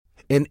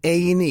an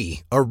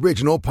A&E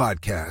original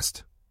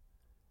podcast.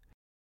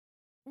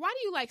 Why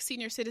do you like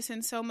senior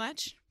citizens so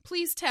much?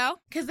 Please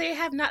tell. Because they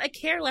have not a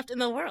care left in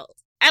the world.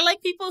 I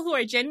like people who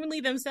are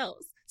genuinely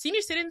themselves.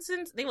 Senior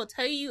citizens, they will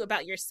tell you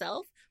about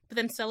yourself, but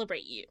then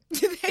celebrate you.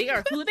 They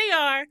are who they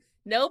are.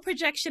 No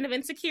projection of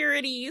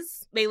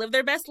insecurities. They live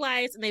their best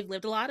lives, and they've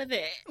lived a lot of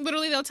it.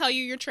 Literally, they'll tell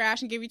you you're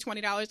trash and give you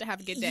 $20 to have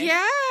a good day.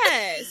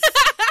 Yes.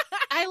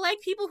 I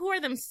like people who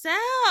are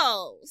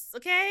themselves,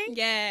 okay?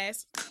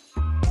 Yes.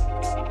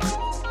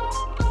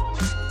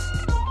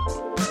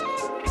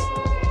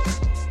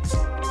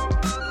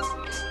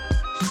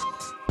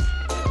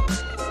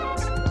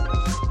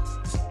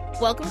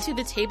 Welcome to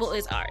The Table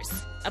Is Ours,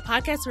 a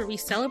podcast where we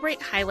celebrate,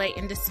 highlight,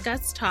 and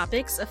discuss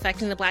topics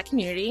affecting the Black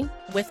community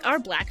with our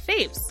Black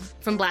faves.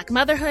 From Black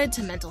motherhood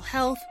to mental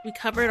health, we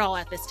cover it all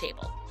at this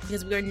table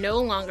because we are no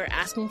longer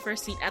asking for a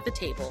seat at the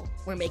table,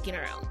 we're making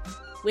our own.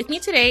 With me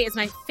today is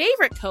my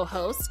favorite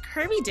co-host,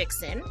 Kirby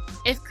Dixon.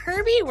 If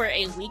Kirby were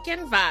a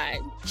weekend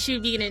vibe, she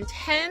would be an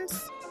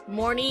intense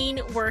morning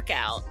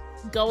workout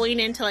going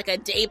into like a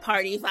day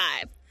party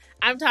vibe.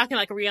 I'm talking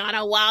like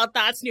Rihanna Wild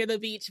Thoughts Near the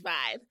Beach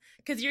vibe.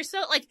 Because you're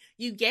so, like,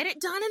 you get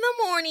it done in the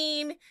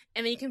morning,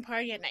 and then you can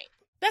party at night.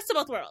 Best of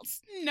both worlds.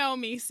 Know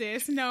me,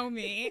 sis. Know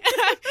me.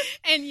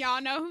 And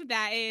y'all know who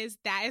that is.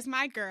 That is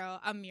my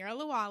girl, Amira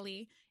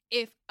Lawali.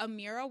 If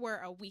Amira were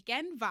a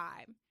weekend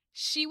vibe,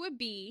 she would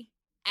be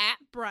at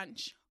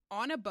brunch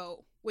on a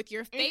boat with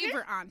your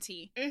favorite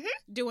auntie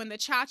doing the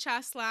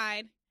cha-cha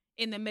slide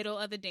in the middle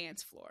of the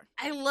dance floor.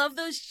 I love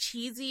those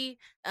cheesy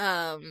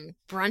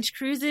brunch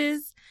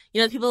cruises.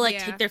 You know, people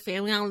take their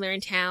family on when they're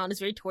in town. It's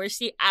very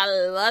touristy. I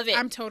love it.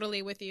 I'm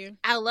totally with you.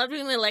 I love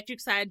doing the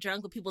electric side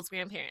drunk with people's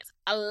grandparents.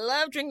 I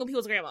love drinking with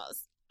people's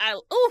grandmas.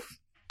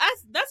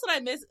 That's what I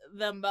miss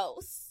the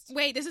most.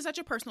 Wait, this is such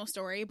a personal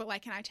story, but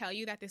like, can I tell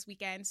you that this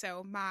weekend,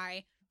 so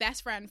my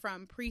best friend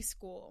from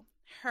preschool,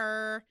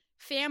 her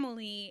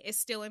family is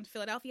still in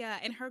Philadelphia,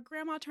 and her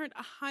grandma turned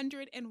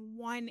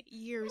 101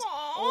 years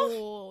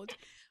old.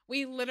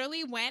 We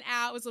literally went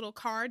out. It was a little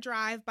car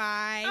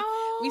drive-by.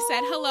 We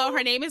said hello.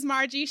 Her name is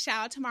Margie.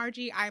 Shout out to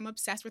Margie. I'm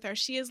obsessed with her.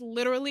 She is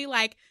literally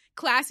like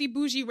classy,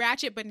 bougie,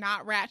 ratchet, but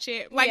not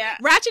ratchet. Like,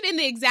 ratchet in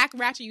the exact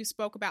ratchet you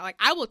spoke about. Like,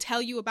 I will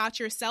tell you about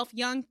yourself,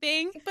 young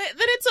thing. But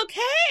then it's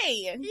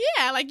okay.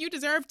 Yeah, like, you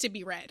deserve to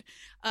be read,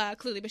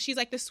 clearly. But she's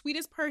like the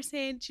sweetest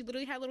person. She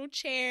literally had a little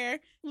chair,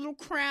 little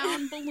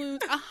crown,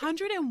 balloons.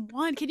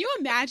 101. Can you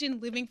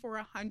imagine living for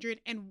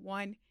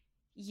 101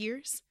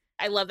 years?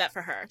 I love that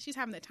for her. She's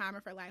having the time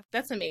of her life.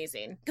 That's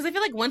amazing. Because I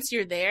feel like once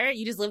you're there,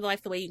 you just live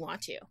life the way you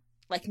want to.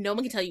 Like, no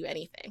one can tell you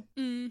anything.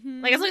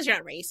 Mm-hmm. Like, as long as you're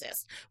not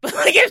racist. But,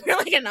 like, if you're,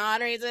 like, a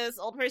non-racist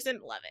old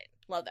person, love it.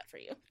 Love that for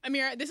you.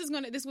 Amira, this is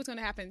what's going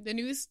to happen. The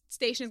news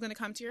station is going to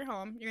come to your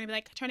home. You're going to be,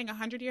 like, turning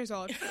 100 years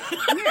old.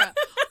 Amira,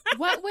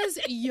 what was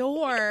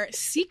your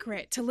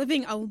secret to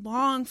living a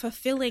long,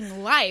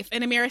 fulfilling life?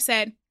 And Amira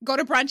said, go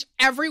to brunch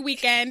every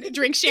weekend,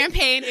 drink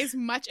champagne as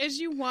much as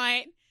you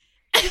want,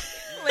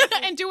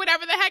 and do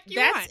whatever the heck you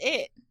want.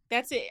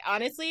 That's it.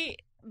 Honestly,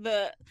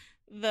 the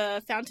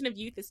fountain of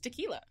youth is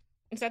tequila.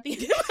 Is that the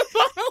end of the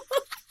bottle?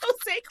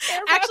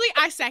 Actually,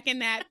 I second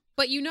that.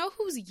 But you know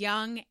who's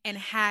young and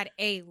had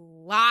a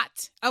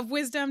lot of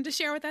wisdom to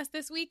share with us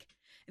this week?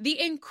 The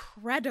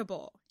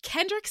incredible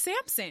Kendrick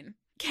Sampson.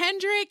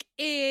 Kendrick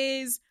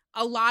is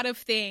a lot of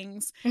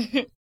things,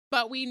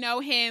 but we know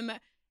him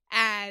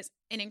as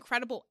an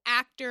incredible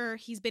actor.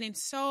 He's been in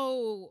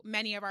so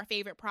many of our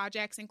favorite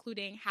projects,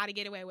 including How to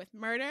Get Away with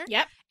Murder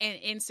and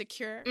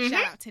Insecure.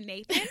 Shout out to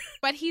Nathan.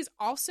 But he's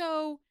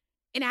also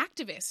an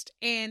activist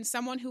and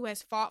someone who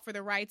has fought for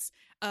the rights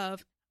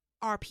of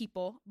our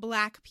people,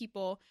 Black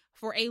people,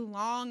 for a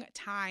long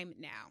time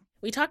now.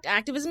 We talked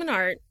activism and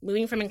art,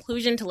 moving from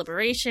inclusion to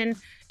liberation,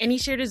 and he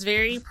shared his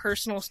very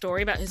personal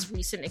story about his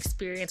recent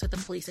experience with the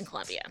police in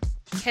Colombia.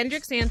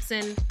 Kendrick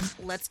Sampson,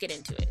 let's get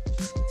into it.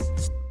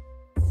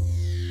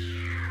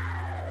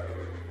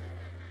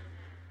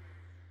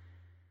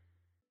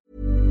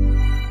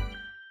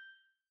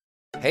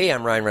 Hey,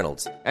 I'm Ryan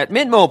Reynolds. At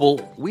Mint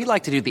Mobile, we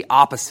like to do the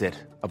opposite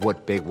of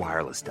what Big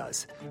Wireless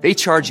does. They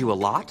charge you a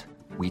lot,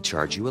 we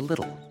charge you a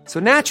little. So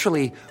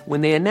naturally,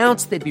 when they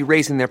announced they'd be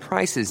raising their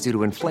prices due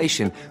to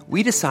inflation,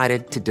 we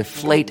decided to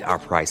deflate our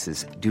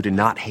prices due to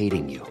not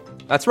hating you.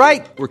 That's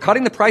right. We're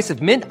cutting the price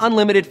of Mint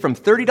Unlimited from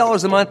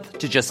 $30 a month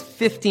to just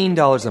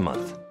 $15 a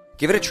month.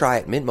 Give it a try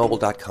at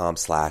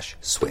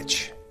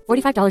mintmobile.com/switch.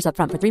 $45 up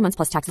front for 3 months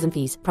plus taxes and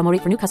fees. Promo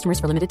rate for new customers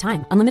for limited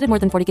time. Unlimited more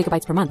than 40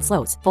 gigabytes per month.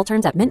 Slows full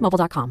terms at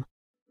mintmobile.com.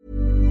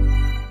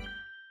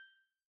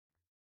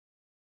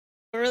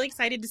 We're really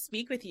excited to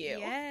speak with you.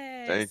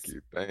 Yes.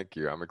 Thank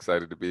you. I'm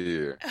excited to be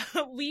here.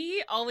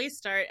 We always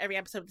start every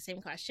episode with the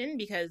same question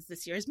because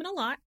this year has been a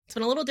lot. It's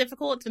been a little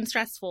difficult. It's been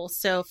stressful.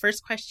 So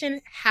first question,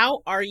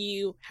 how are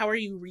you? How are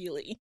you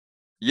really?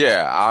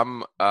 Yeah,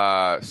 I'm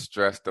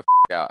stressed the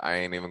out. I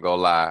ain't even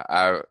gonna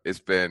lie.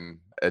 It's been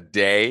a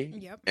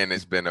day, and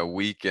it's been a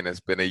week, and it's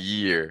been a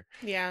year.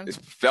 Yeah. It's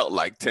felt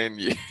like 10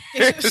 years.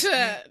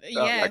 Felt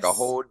like a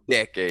whole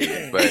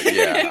decade. But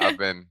yeah,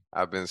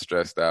 I've been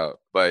stressed out,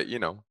 but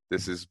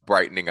this is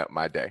brightening up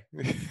my day.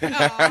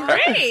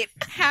 Great.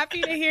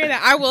 Happy to hear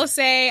that. I will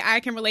say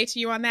I can relate to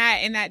you on that,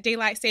 and that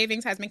daylight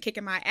savings has been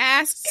kicking my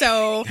ass.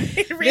 So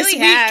it really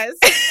has.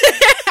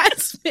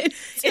 Has been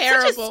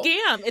terrible.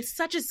 It's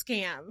such a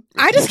scam.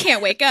 I just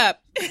can't wake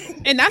up,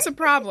 and that's a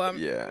problem.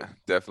 Yeah,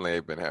 definitely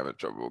been having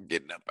trouble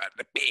getting up out of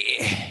the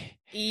bed.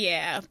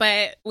 Yeah,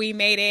 but we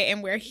made it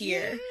and we're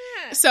here.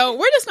 Yeah. So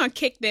we're just going to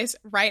kick this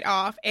right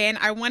off. And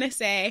I want to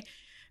say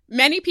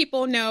many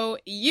people know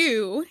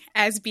you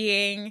as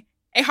being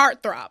a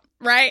heartthrob,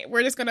 right?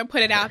 We're just going to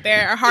put it out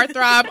there. A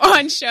heartthrob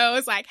on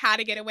shows like How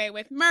to Get Away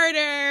with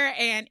Murder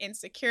and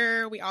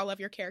Insecure. We all love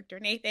your character,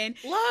 Nathan.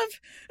 Love.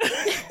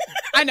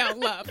 I know,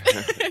 love.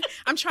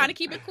 I'm trying to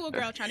keep it cool,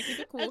 girl. Trying to keep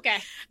it cool. Okay.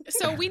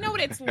 So we know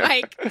what it's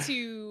like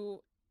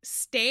to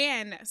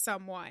stan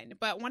someone,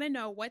 but want to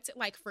know what's it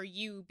like for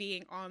you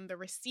being on the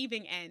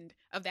receiving end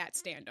of that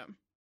standum.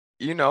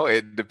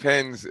 It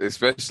depends,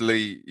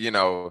 especially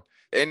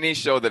any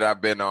show that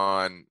I've been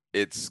on,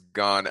 it's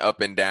gone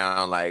up and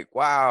down. Like,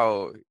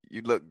 wow,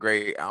 you look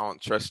great, I don't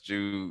trust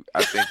you,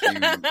 I think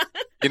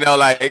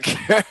like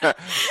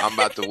I'm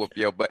about to whoop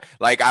your butt.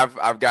 Like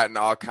I've gotten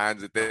all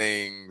kinds of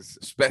things,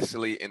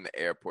 especially in the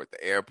airport.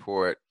 The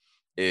airport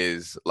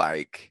is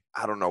like,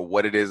 I don't know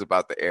what it is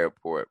about the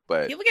airport,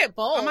 but people get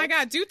bold. Oh my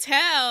God, do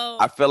tell.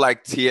 I feel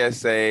like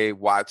TSA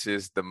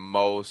watches the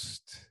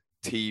most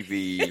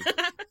TV.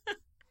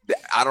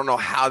 I don't know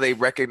how they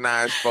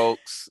recognize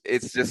folks.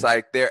 It's just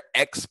like they're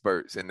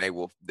experts, and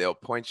they'll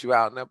point you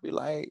out, and they'll be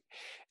like,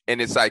 and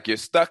it's like you're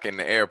stuck in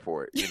the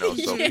airport, so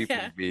yeah. people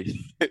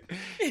be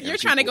you're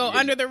trying to go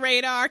under the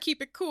radar,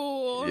 keep it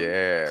cool.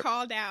 Yeah.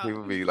 Called out.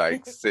 People be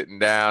like sitting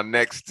down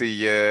next to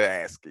you,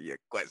 asking you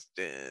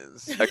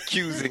questions,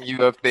 accusing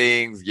you of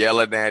things,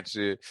 yelling at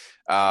you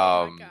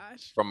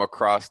from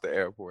across the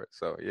airport.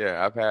 So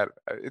yeah,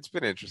 it's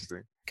been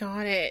interesting.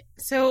 Got it.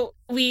 So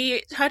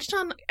we touched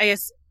on, I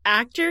guess,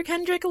 actor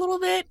Kendrick a little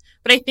bit,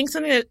 but I think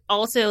something that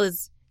also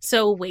is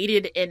so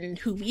weighted in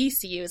who we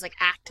see you is like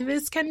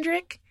activist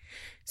Kendrick.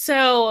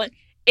 So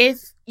if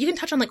you can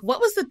touch on like,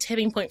 what was the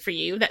tipping point for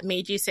you that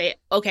made you say,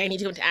 okay, I need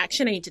to go into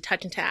action, I need to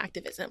touch into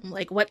activism?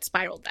 Like, what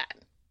spiraled that?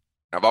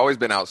 I've always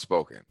been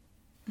outspoken,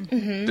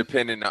 mm-hmm.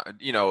 depending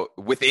on,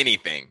 with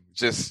anything.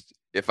 Just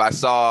if I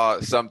saw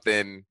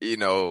something,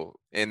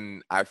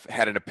 and I've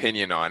had an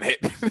opinion on it,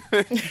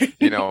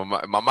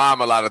 my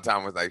mom a lot of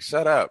time was like,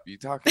 shut up, you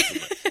talking too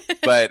much.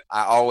 But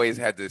I always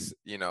had this,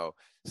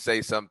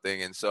 say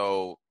something. And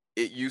so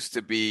it used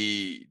to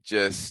be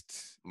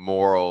just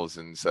morals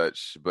and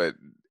such, but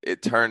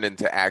it turned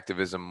into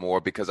activism more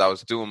because I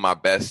was doing my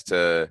best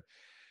to,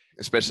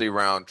 especially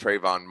around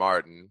Trayvon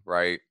Martin,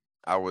 right?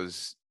 I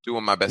was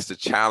doing my best to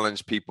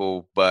challenge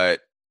people,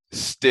 but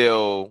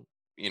still,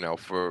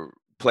 for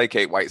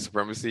placate white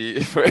supremacy,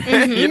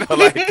 Mm-hmm.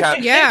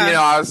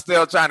 I was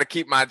still trying to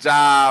keep my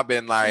job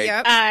and like,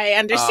 yep. I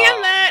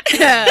understand that.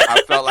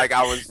 I felt like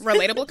I was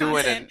relatable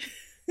content.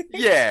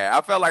 Yeah,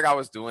 I felt like I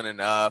was doing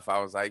enough.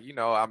 I was like,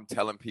 I'm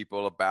telling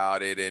people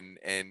about it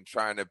and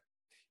trying to,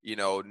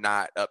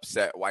 not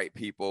upset white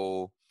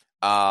people.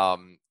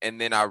 And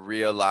then I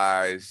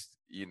realized,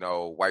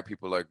 white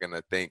people are going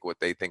to think what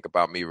they think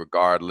about me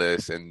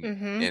regardless and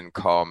mm-hmm. and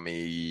call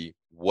me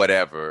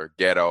whatever,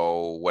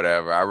 ghetto,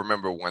 whatever. I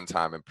remember one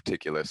time in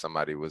particular,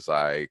 somebody was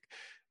like,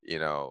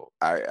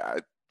 I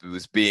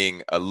was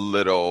being I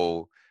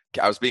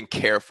was being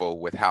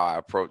careful with how I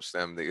approached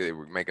them. They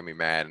were making me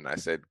mad. And I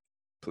said,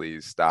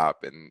 please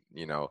stop. And,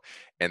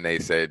 and they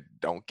said,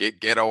 don't get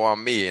ghetto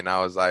on me. And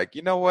I was like,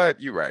 you know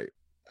what? You're right.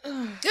 You're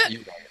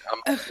right.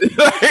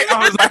 I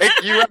was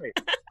like, you're right.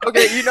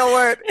 Okay, you know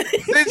what?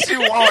 Since you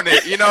want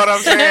it, you know what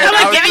I'm saying?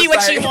 I'm going to give you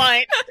what you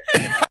want.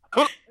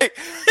 Like,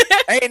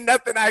 ain't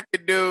nothing I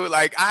can do.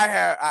 Like I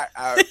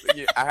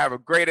have a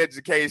great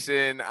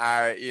education.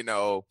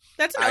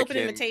 That's an open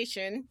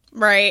invitation,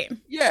 right?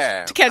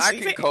 Yeah, I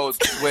can code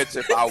switch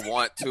if I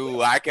want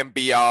to. I can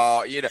be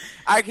all,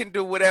 I can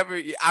do whatever.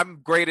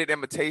 I'm great at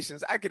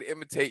imitations. I could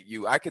imitate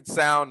you. I could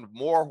sound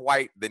more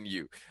white than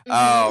you.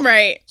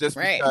 Right. Just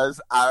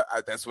because I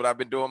that's what I've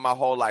been doing my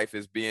whole life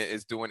is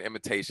doing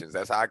imitations.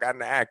 That's how I got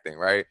into acting.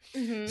 Right.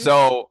 Mm-hmm.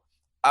 So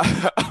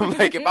I'm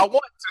like, if I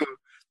want to,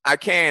 I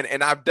can,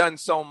 and I've done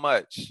so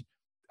much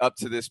up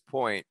to this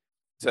point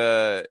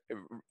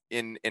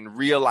in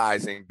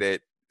realizing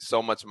that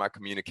so much of my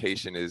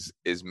communication is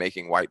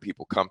making white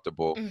people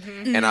comfortable.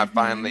 Mm-hmm. And I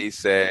finally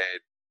said,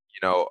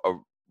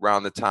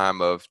 around the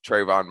time of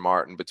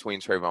between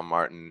Trayvon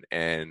Martin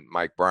and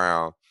Mike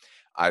Brown,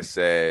 I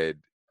said,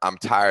 I'm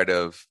tired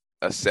of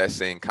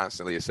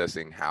constantly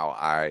assessing how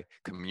I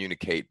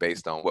communicate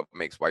based on what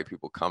makes white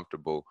people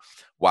comfortable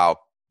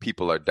while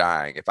people are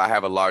dying. If I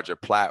have a larger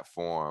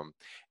platform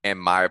and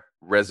my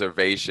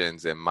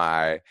reservations and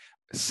my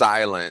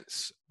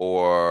silence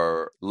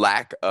or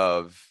lack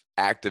of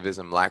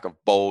activism, lack of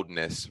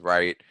boldness,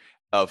 right,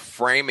 of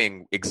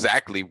framing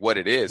exactly what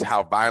it is,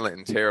 how violent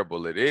and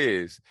terrible it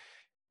is,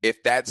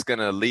 if that's going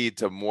to lead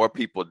to more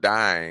people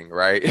dying,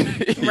 right?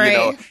 You Right.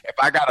 know, if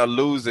I got to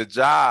lose a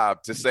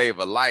job to save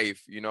a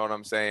life, you know what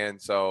I'm saying?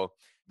 So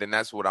then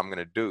that's what I'm going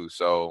to do.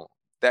 So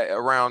that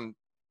around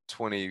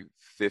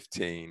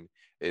 2015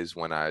 is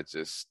when I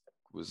just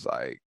was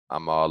like,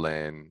 I'm all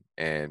in,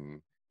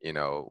 and, you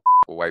know,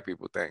 what white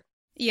people think.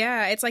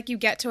 Yeah, it's like you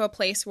get to a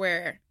place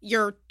where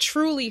you're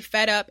truly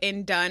fed up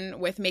and done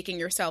with making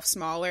yourself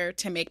smaller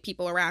to make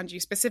people around you,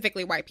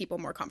 specifically white people,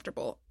 more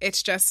comfortable.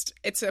 It's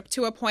up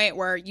to a point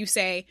where you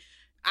say,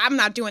 I'm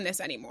not doing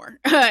this anymore.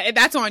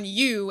 That's on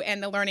you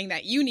and the learning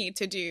that you need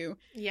to do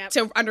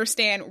to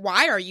understand,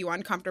 why are you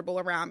uncomfortable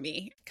around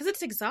me? Because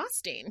it's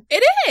exhausting.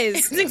 It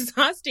is. It's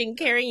exhausting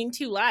carrying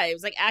two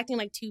lives, like acting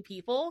like two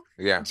people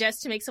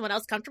just to make someone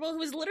else comfortable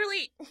who is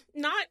literally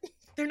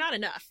they're not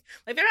enough.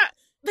 Like they're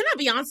not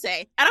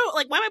Beyonce. I don't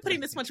like, why am I putting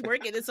this much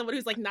work into someone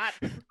who's like not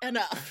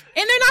enough?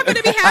 And they're not going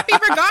to be happy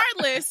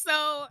regardless.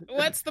 So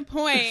what's the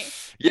point?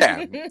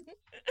 Yeah.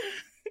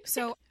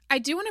 So I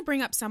do want to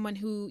bring up someone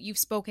who you've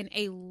spoken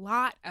a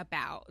lot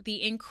about,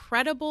 the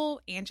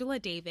incredible Angela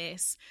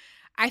Davis.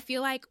 I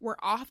feel like we're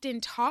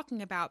often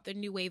talking about the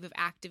new wave of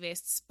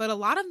activists, but a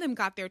lot of them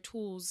got their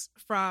tools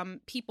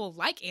from people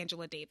like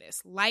Angela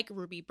Davis, like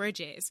Ruby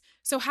Bridges.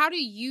 So how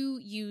do you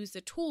use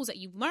the tools that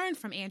you've learned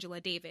from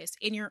Angela Davis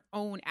in your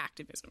own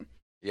activism?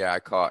 Yeah, I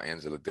call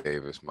Angela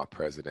Davis my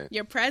president.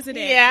 Your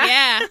president.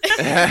 Yeah.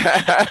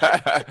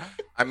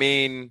 I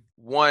mean,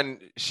 one,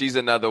 she's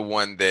another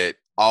one that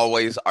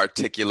always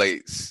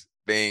articulates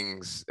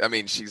things. I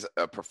mean, she's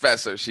a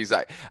professor. She's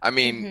like,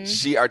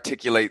 she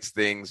articulates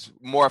things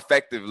more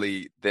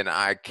effectively than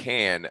I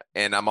can.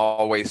 And I'm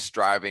always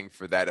striving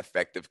for that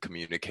effective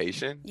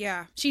communication.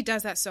 Yeah, she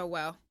does that so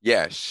well.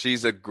 Yeah,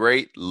 she's a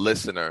great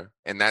listener,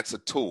 and that's a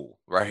tool,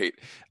 right?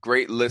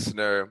 Great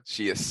listener.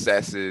 She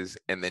assesses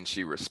and then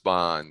she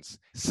responds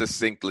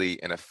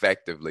succinctly and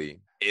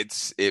effectively.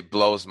 It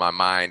blows my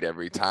mind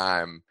every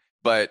time.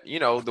 But, you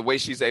know, the way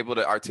she's able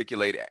to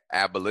articulate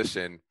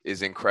abolition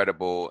is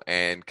incredible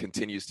and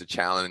continues to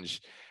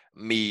challenge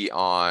me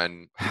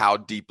on how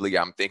deeply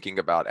I'm thinking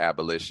about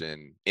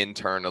abolition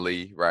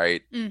internally,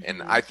 right? Mm-hmm.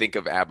 And I think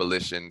of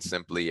abolition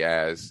simply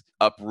as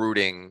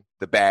uprooting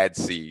the bad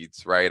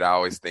seeds, right? I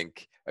always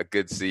think a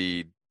good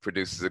seed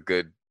produces a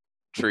good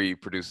tree,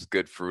 produces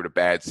good fruit. A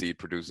bad seed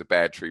produces a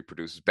bad tree,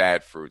 produces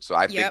bad fruit. So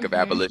I think of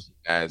abolition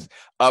as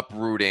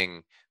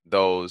uprooting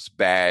those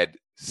bad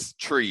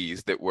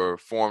trees that were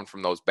formed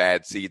from those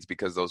bad seeds,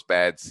 because those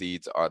bad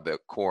seeds are the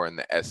core and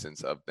the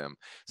essence of them.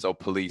 So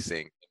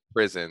policing,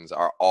 prisons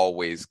are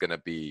always going to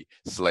be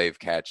slave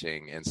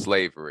catching and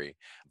slavery.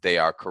 They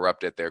are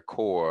corrupt at their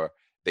core.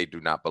 They do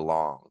not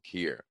belong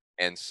here.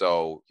 And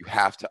so you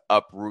have to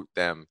uproot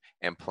them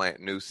and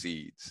plant new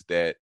seeds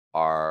that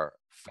are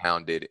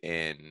founded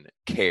in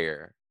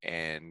care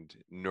and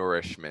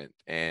nourishment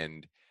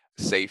and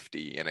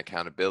safety and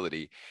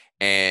accountability.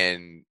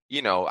 And,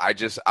 you know,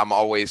 I'm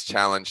always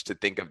challenged to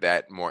think of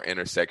that more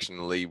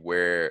intersectionally,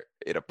 where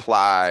it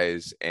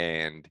applies,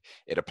 and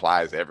it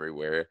applies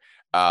everywhere.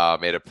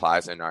 It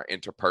applies in our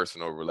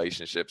interpersonal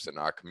relationships and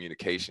our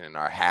communication and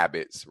our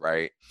habits,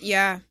 right?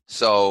 Yeah.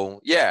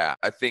 So, yeah,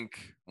 I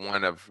think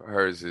one of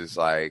hers is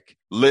like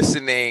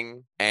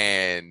listening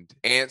and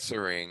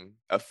answering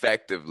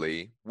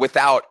effectively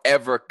without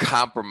ever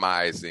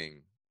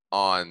compromising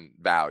on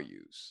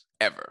values.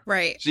 Ever.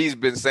 Right. She's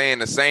been saying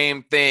the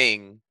same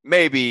thing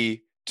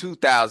maybe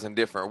 2,000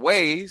 different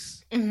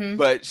ways,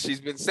 but she's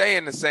been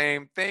saying the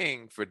same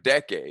thing for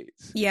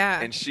decades.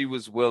 Yeah. And she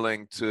was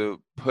willing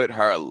to put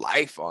her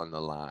life on the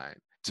line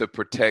to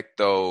protect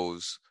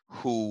those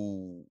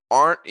who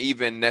aren't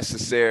even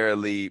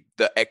necessarily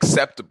the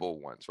acceptable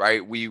ones,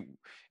 right?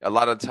 A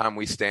lot of the time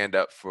we stand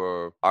up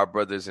for our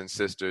brothers and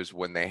sisters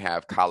when they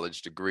have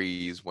college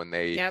degrees, when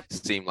they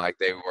seem like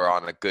they were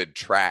on a good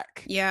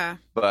track. Yeah.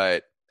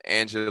 But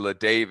Angela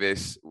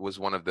Davis was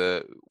one of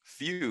the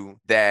few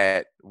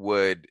that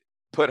would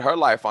put her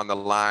life on the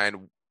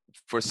line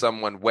for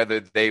someone, whether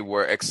they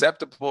were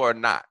acceptable or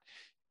not.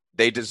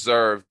 They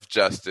deserve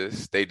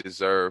justice. They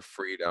deserve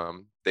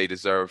freedom. They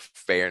deserve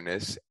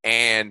fairness.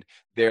 And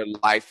their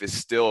life is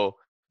still,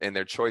 and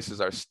their choices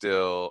are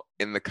still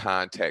in the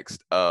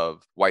context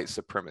of white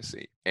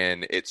supremacy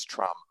and its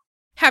trauma.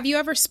 Have you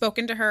ever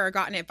spoken to her or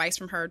gotten advice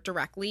from her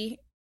directly?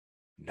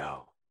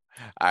 No.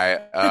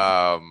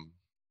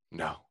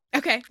 No.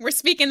 Okay, we're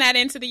speaking that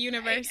into the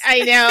universe.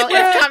 I know,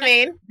 it's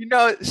coming. You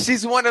know,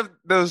 she's one of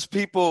those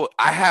people.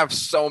 I have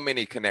so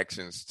many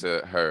connections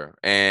to her,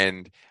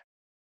 and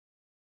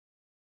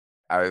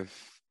I've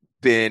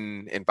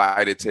been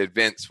invited to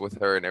events with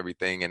her and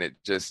everything, and it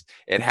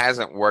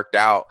hasn't worked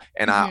out,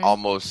 and I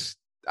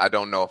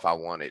don't know if I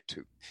wanted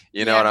to.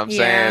 You know what I'm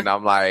saying?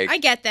 I'm like, I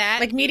get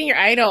that. Like meeting your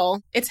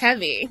idol, it's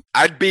heavy.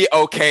 I'd be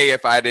okay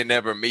if I didn't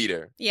ever meet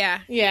her. Yeah.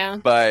 Yeah.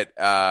 But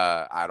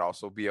I'd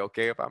also be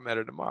okay if I met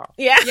her tomorrow.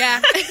 Yeah.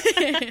 Yeah.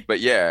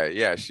 But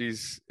yeah,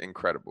 she's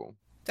incredible.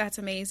 That's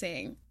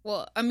amazing.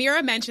 Well,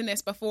 Amira mentioned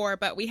this before,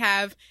 but we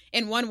have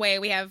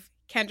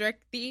Kendrick,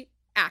 the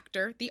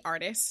actor, the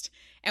artist,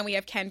 and we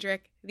have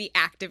Kendrick, the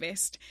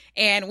activist.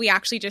 And we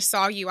actually just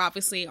saw you,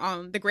 obviously,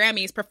 on the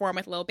Grammys perform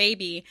with Lil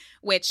Baby,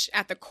 which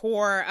at the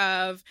core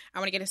of, I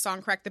want to get his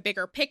song correct, The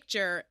Bigger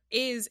Picture,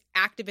 is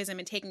activism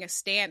and taking a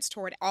stance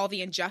toward all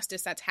the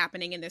injustice that's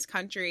happening in this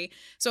country.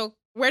 So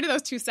where do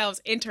those two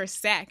selves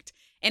intersect?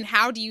 And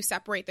how do you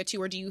separate the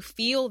two, or do you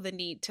feel the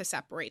need to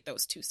separate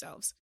those two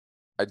selves?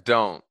 I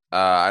don't.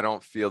 I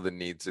don't feel the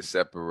need to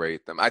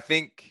separate them. I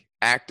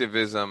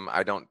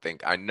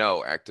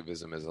know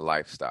activism is a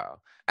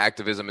lifestyle.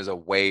 Activism is a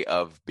way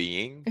of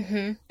being.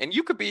 Mm-hmm. And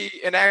you could be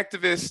an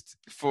activist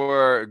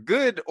for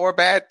good or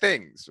bad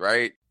things,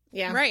 right?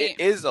 Yeah. Right. It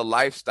is a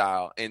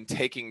lifestyle in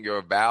taking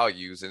your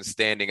values and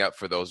standing up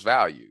for those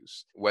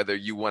values. Whether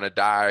you want to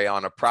die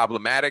on a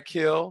problematic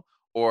hill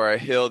or a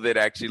hill that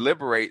actually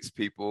liberates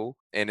people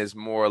and is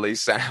morally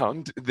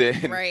sound,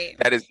 then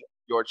that is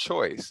your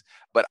choice.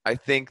 But I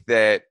think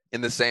that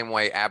in the same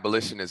way,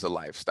 abolition is a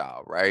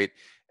lifestyle, right?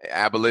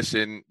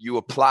 Abolition, you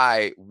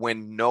apply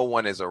when no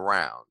one is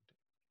around.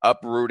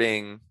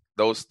 Uprooting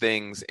those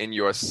things in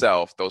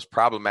yourself, those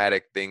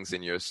problematic things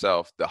in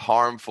yourself, the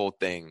harmful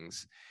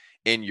things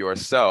in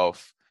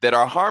yourself that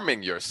are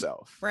harming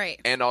yourself, right,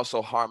 and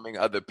also harming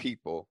other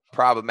people,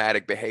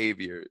 problematic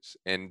behaviors,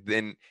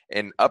 and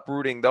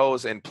uprooting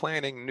those and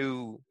planting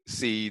new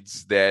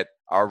seeds that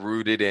are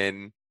rooted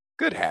in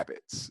good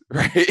habits,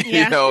 right?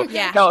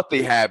 Yeah.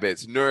 Healthy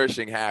habits,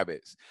 nourishing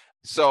habits.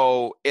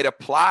 So it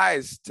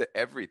applies to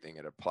everything.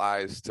 It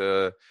applies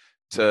to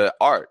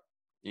art.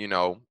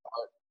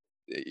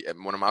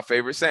 One of my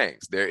favorite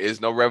sayings, there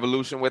is no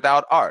revolution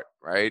without art,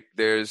 right?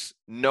 There's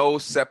no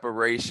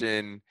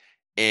separation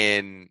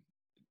in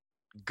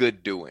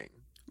good doing,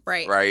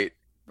 right?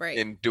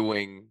 In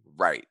doing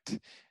right.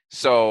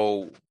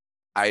 So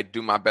I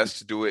do my best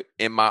to do it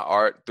in my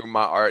art, through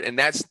my art. And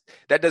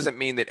that doesn't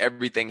mean that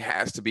everything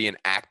has to be an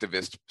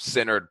activist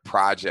centered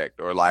project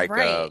or like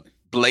a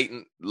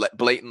blatant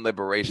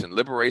liberation.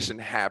 Liberation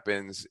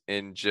happens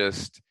in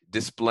just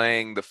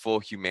displaying the full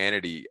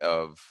humanity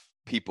of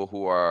people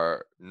who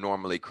are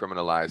normally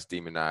criminalized,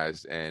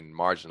 demonized, and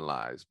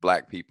marginalized,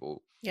 Black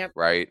people,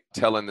 right?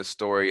 Telling the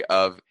story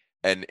of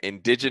an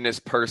indigenous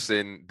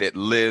person that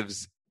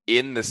lives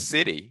in the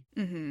city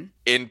in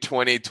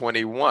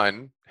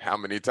 2021. How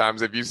many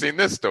times have you seen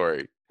this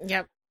story?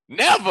 Yep.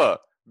 Never,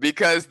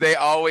 because they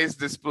always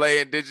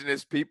display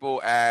indigenous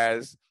people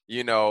as,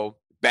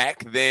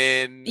 back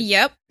then,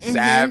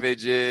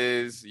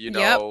 savages,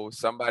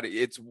 somebody,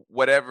 it's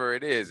whatever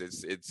it is.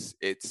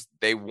 It's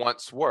they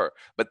once were,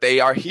 but they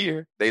are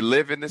here. They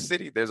live in the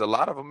city. There's a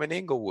lot of them in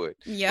Inglewood.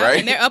 Yeah. Right?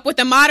 And they're up with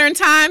the modern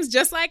times,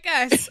 just like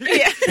us.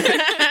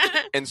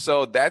 And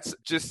so that's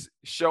just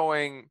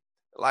showing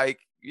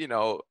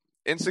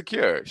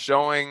Insecure,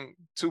 showing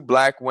two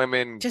Black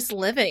women just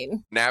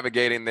living,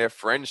 navigating their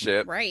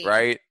friendship,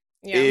 right?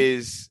 Yeah.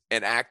 Is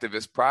an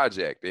activist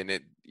project. And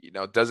it,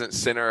 doesn't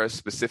center a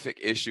specific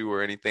issue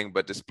or anything,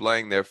 but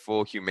displaying their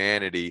full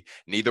humanity.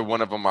 Neither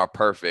one of them are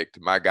perfect,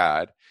 my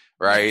God,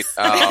 right?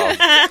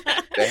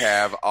 They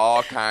have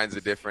all kinds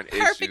of different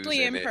issues.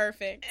 Perfectly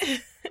imperfect.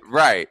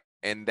 Right.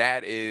 And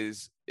that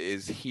is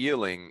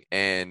healing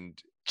and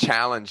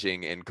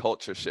challenging and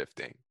culture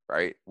shifting,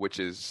 right? Which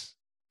is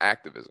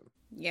activism.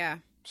 Yeah.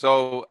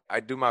 So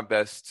I do my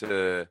best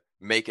to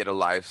make it a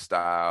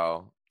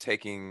lifestyle,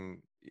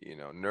 taking,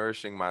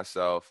 nourishing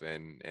myself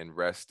and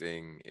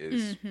resting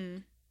is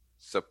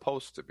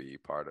supposed to be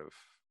part of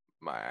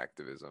my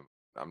activism.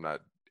 I'm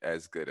not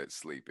as good at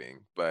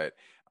sleeping, but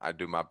I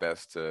do my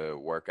best to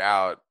work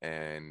out,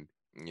 and,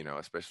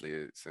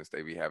 especially since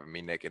they be having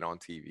me naked on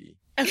TV.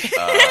 But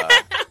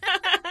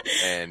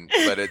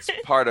it's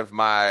part of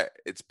my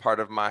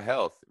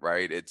health,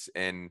 right? It's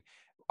in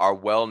our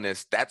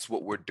wellness. That's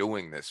what we're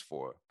doing this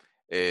for,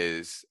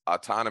 is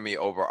autonomy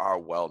over our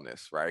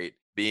wellness, right?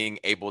 Being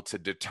able to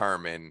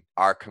determine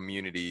our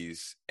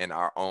communities and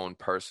our own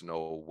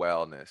personal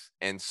wellness.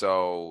 And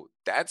so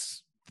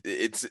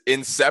it's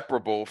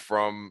inseparable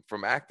from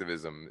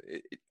activism.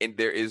 And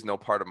there is no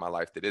part of my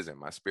life that isn't.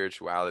 My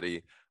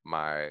spirituality,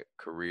 my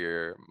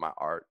career, my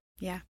art.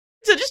 Yeah.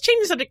 So just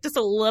change the subject just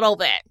a little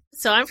bit.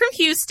 So I'm from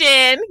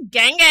Houston.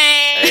 Gang,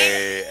 gang.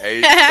 Hey,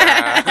 in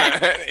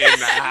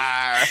the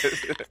house.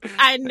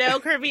 I know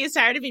Kirby is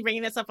tired of me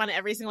bringing this up on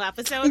every single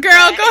episode.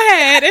 Girl, go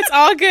ahead. It's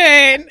all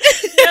good.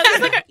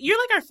 You're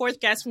like our fourth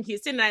guest from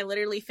Houston, and I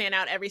literally fan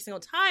out every single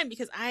time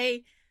because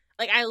I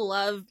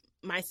love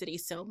my city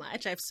so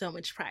much. I have so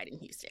much pride in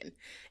Houston.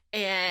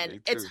 And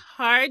it's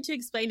hard to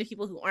explain to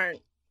people who aren't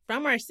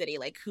from our city,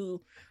 like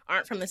who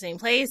aren't from the same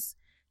place.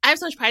 I have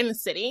so much pride in the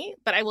city,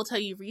 but I will tell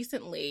you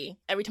recently,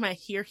 every time I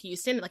hear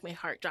Houston, like my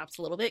heart drops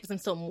a little bit because I'm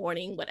still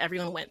mourning what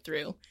everyone went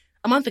through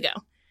a month ago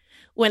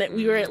when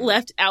we were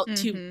left out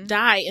to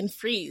die and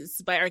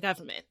freeze by our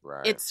government.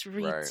 Right, it's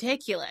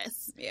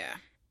ridiculous. Right. Yeah.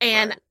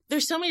 And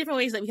there's so many different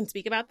ways that we can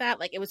speak about that.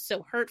 Like, it was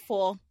so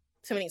hurtful.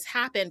 So many things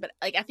happened. But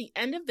like at the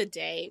end of the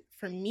day,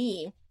 for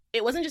me,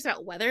 it wasn't just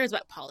about weather, it was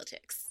about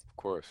politics. Of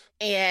course.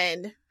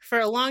 And for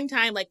a long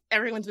time, like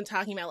everyone's been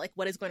talking about like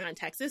what is going on in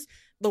Texas.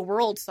 The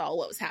world saw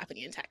what was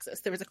happening in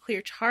Texas. There was a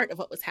clear chart of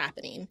what was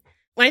happening.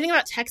 When I think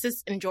about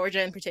Texas and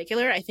Georgia in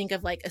particular, I think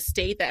of like a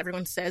state that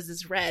everyone says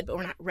is red, but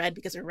we're not red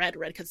because we're red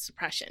because of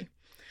suppression.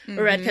 Mm-hmm.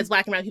 We're red because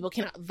Black and brown people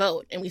cannot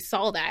vote. And we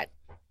saw that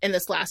in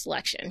this last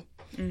election.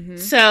 Mm-hmm.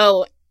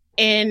 So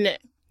in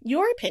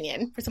your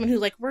opinion, for someone who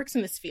like works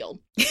in this field,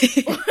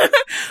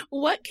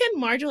 what can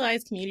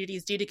marginalized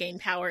communities do to gain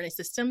power in a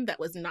system that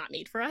was not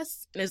made for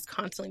us and is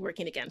constantly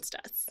working against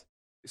us?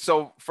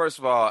 So first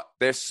of all,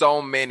 there's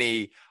so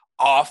many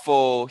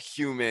awful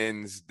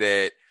humans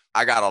that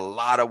I got a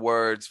lot of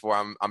words for.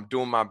 I'm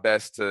doing my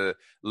best to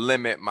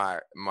limit my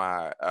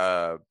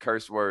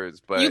curse words,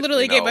 but you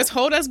literally gave us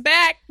 "hold us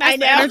back." That's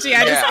the energy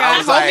I just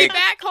got.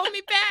 Hold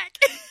me back.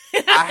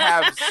 I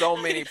have so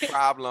many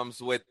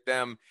problems with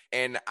them,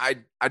 and I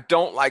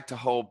don't like to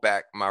hold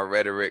back my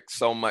rhetoric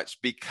so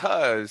much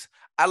because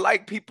I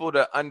like people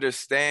to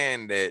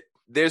understand that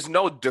there's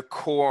no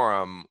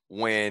decorum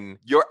when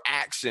your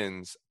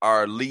actions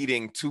are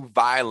leading to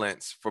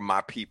violence for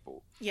my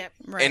people. Yep.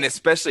 Right. And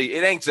especially,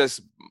 it ain't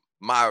just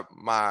my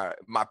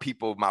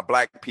people, my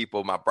Black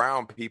people, my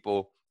brown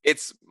people.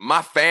 It's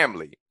my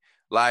family.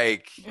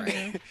 Like,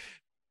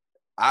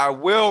 I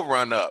will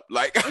run up.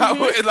 Like,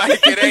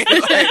 it ain't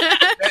like,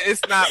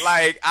 it's not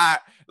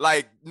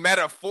like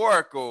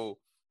metaphorical.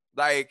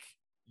 Like,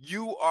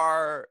 you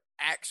are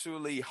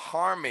actually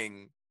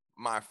harming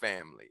my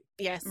family.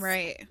 Yes.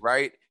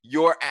 Right?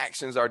 Your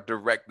actions are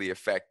directly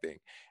affecting.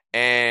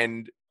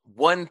 And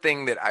one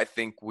thing that I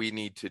think we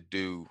need to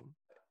do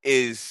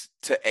is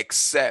to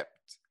accept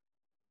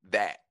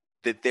that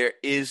there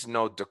is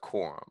no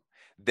decorum,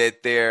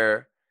 that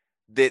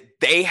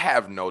they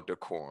have no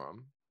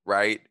decorum,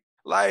 right?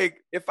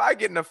 Like, if I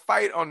get in a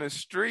fight on the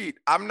street,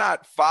 I'm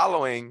not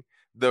following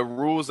the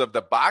rules of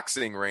the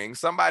boxing ring.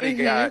 Somebody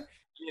got,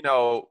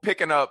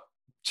 picking up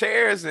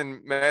chairs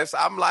and mess.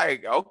 I'm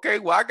like, okay,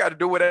 well, I got to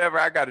do whatever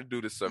I got to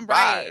do to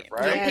survive,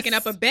 right? Yes. Picking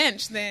up a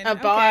bench, then a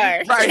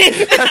bar, right?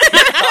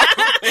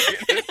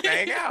 Just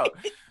hang out,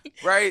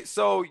 right?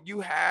 So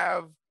you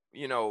have,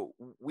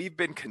 we've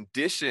been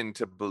conditioned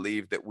to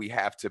believe that we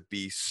have to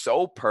be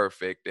so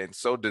perfect and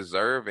so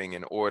deserving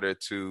in order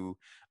to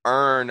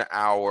earn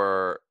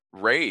our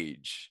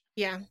rage.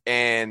 Yeah,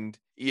 and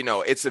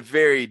it's a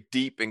very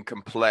deep and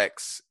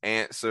complex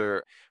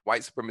answer.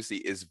 White supremacy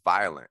is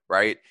violent,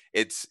 right?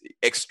 It's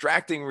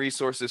extracting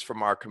resources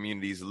from our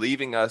communities,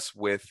 leaving us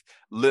with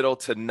little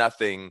to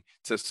nothing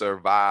to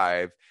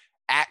survive.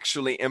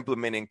 Actually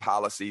implementing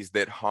policies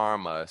that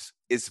harm us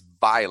is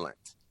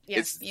violent.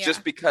 Yes, it's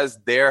just because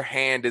their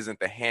hand isn't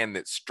the hand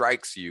that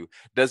strikes you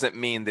doesn't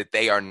mean that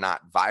they are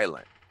not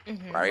violent,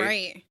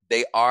 right?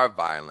 They are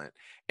violent.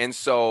 And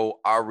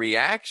so our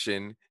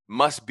reaction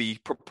must be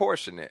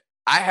proportionate.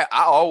 I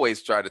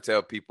always try to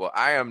tell people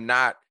I am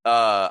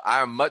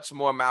much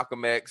more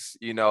Malcolm X.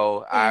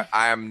 I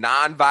am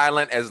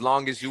nonviolent as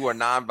long as you are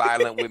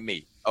nonviolent with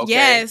me. Okay.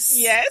 Yes.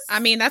 I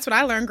mean, that's what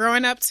I learned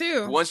growing up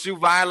too. Once you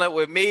violent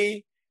with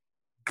me,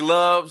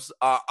 gloves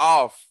are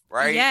off,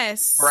 right?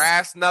 Yes.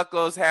 Brass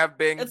knuckles have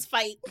been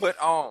put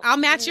on. I'll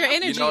match your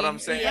energy. You know what I'm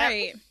saying?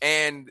 Right.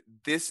 And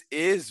this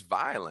is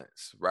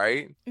violence,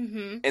 right?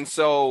 Mm-hmm. And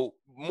so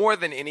more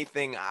than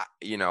anything,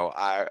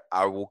 I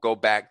will go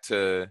back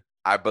to,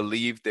 I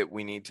believe that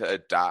we need to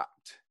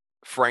adopt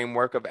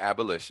framework of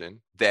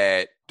abolition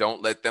that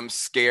don't let them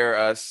scare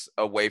us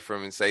away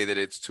from and say that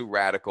it's too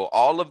radical.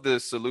 All of the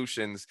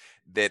solutions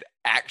that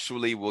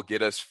actually will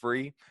get us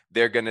free,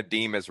 they're going to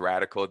deem as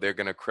radical. They're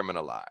going to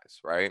criminalize,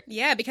 right?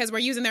 Yeah, because we're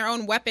using their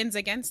own weapons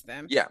against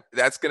them. Yeah,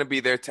 that's going to be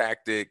their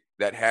tactic.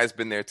 That has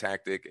been their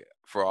tactic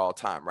for all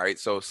time, right?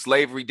 So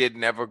slavery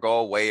didn't ever go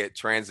away. It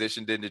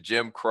transitioned into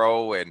Jim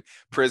Crow and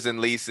prison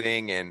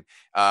leasing, and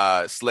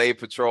slave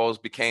patrols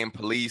became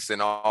police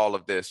and all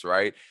of this,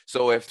 right?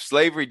 So if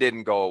slavery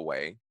didn't go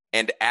away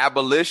and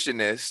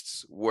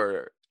abolitionists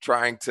were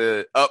trying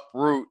to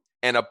uproot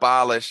and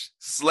abolish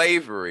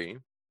slavery,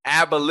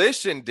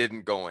 abolition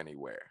didn't go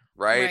anywhere.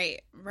 Right.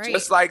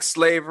 Just like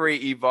slavery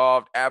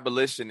evolved,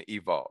 abolition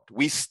evolved.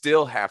 We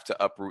still have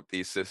to uproot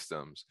these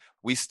systems.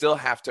 We still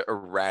have to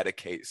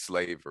eradicate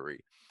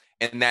slavery.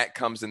 And that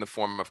comes in the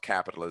form of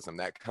capitalism.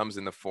 That comes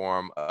in the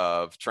form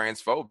of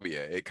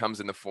transphobia. It comes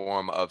in the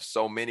form of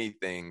so many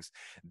things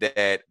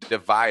that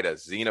divide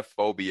us,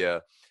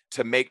 xenophobia,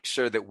 to make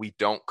sure that we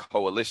don't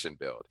coalition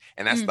build.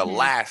 And that's the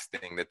last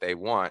thing that they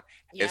want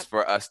is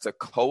for us to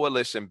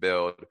coalition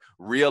build,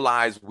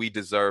 realize we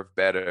deserve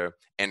better,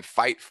 and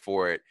fight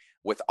for it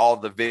with all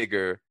the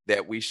vigor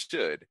that we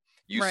should.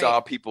 You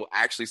saw people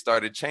actually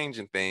started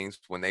changing things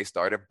when they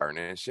started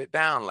burning shit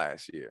down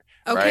last year.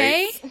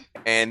 Okay. Right?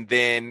 And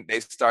then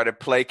they started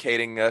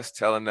placating us,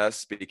 telling us,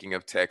 speaking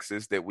of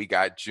Texas, that we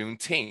got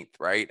Juneteenth,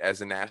 right,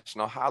 as a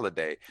national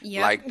holiday.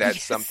 Yep. Like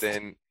that's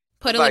something.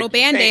 Put a little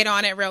Band-Aid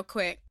on it real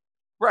quick.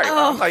 Right.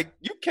 Oh. I'm like,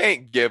 you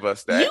can't give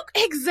us that.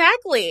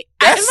 Exactly.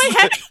 In my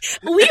head,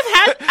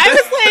 I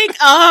was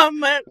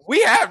like,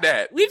 we have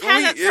that. We've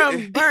had that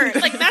from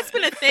birth. Like, that's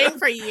been a thing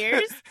for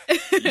years.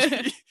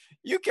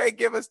 You can't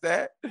give us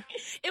that.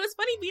 It was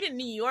funny being in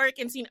New York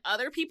and seeing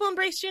other people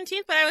embrace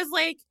Juneteenth, but I was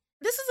like,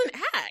 this is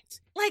an act.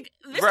 Like,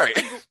 this Right.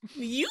 is, like,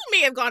 you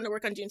may have gone to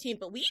work on Juneteenth,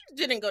 but we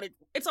didn't go to,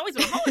 it's always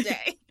been a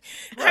holiday.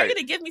 How are you Right. going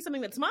to give me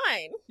something that's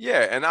mine?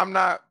 Yeah, and I'm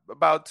not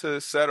about to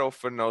settle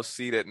for no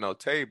seat at no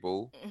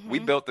table. We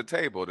Mhm. built the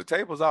table. The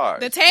table's ours.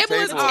 The table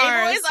is table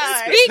ours. is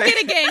ours. Speak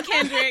it again,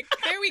 Kendrick.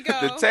 There we go.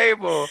 The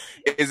table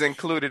is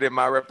included in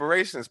my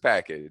reparations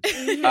package,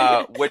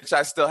 which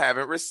I still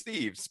haven't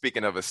received.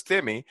 Speaking of a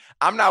STEMI,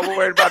 I'm not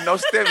worried about no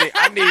STEMI.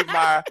 I need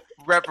my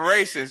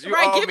reparations. You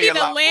right, owe give me me a the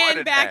lot more land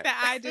than back that.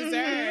 that I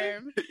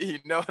deserve. You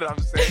know what I'm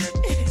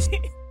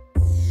saying?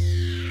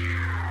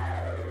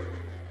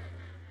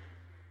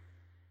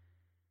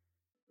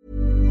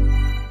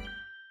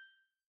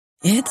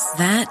 It's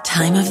that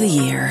time of the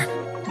year.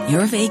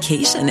 Your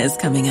vacation is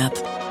coming up.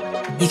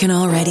 You can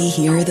already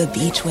hear the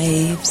beach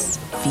waves,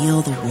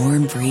 feel the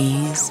warm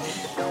breeze,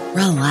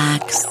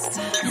 relax,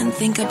 and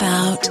think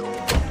about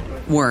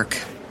work.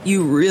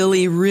 You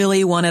really,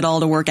 really want it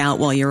all to work out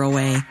while you're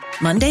away.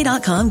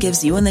 Monday.com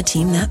gives you and the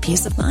team that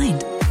peace of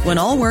mind. When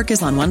all work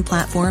is on one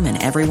platform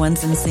and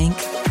everyone's in sync,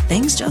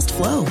 things just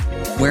flow.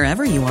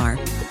 Wherever you are,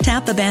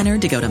 tap the banner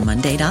to go to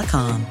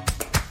Monday.com.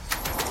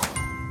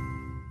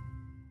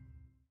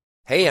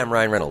 Hey, I'm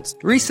Ryan Reynolds.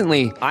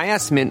 Recently, I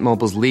asked Mint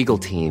Mobile's legal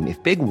team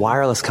if big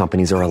wireless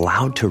companies are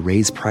allowed to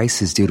raise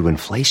prices due to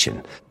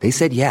inflation. They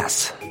said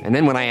yes. And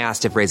then when I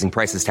asked if raising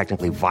prices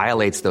technically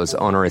violates those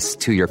onerous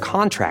 2-year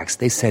contracts,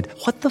 they said,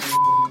 "What the f***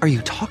 are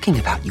you talking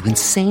about, you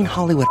insane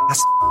Hollywood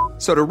ass?"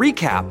 So to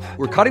recap,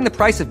 we're cutting the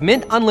price of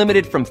Mint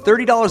Unlimited from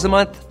 $30 a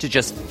month to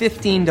just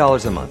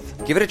 $15 a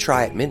month. Give it a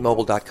try at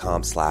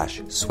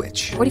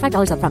mintmobile.com/switch.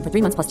 $45 up front for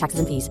 3 months plus taxes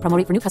and fees. Promo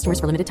rate for new customers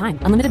for limited time.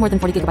 Unlimited more than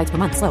 40 gigabytes per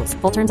month. Slows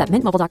full terms at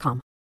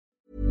mintmobile.com.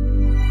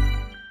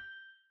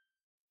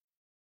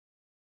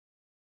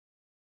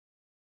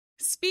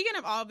 Speaking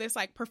of all this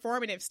like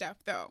performative stuff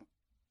though,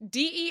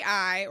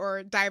 DEI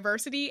or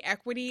diversity,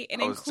 equity,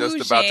 and I was inclusion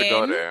just about to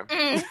go there.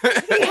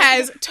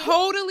 has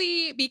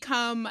totally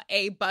become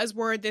a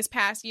buzzword this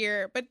past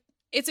year, but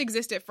it's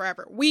existed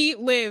forever. We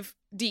live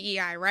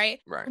DEI, right?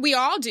 Right. We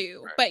all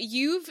do. Right. But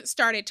you've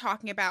started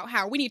talking about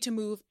how we need to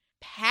move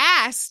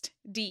past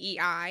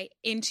DEI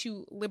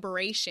into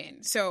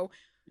liberation. So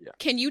Yeah.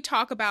 can you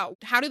talk about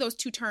how do those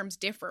two terms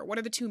differ? What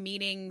are the two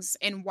meanings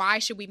and why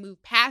should we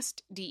move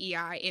past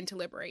DEI into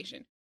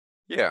liberation?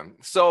 Yeah.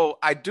 So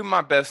I do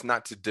my best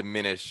not to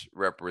diminish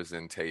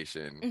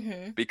representation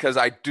Mm-hmm. because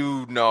I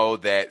do know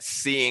that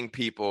seeing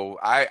people,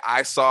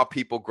 I saw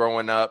people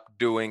growing up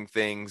doing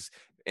things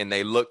and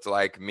they looked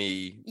like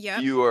me. Yep.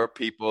 Fewer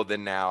people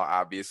than now,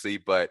 obviously,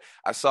 but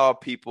I saw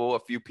a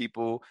few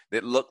people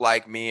that looked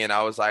like me, and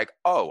I was like,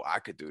 oh, I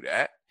could do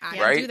that. I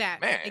Right? can do that.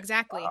 Man,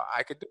 Exactly.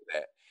 I could do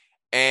that.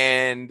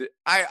 And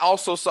I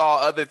also saw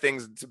other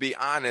things, to be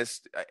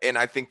honest, and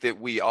I think that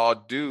we all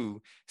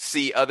do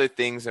see other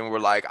things and we're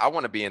like, I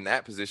want to be in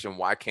that position.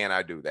 Why can't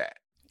I do that?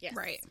 Yes.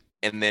 Right.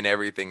 And then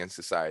everything in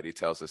society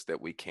tells us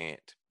that we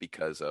can't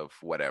because of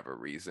whatever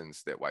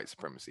reasons that white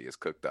supremacy is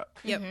cooked up.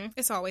 Yep. Mhm.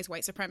 It's always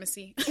white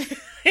supremacy.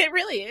 It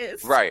really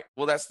is. Right.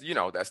 Well, that's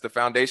the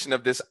foundation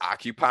of this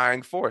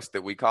occupying force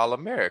that we call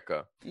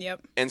America.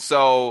 Yep. And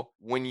so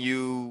when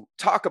you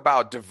talk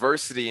about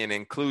diversity and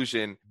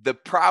inclusion, the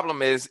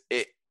problem is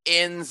it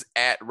ends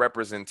at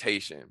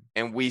representation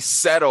and we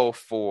settle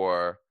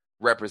for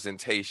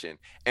representation.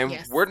 And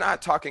Yes. we're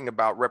not talking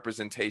about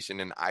representation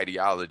in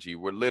ideology.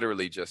 We're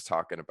literally just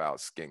talking about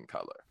skin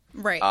color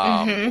Right.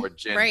 Mhm. or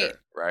gender,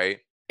 right?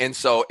 And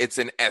so it's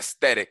an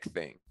aesthetic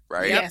thing,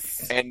 right?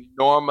 Yes. And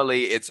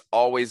normally it's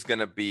always going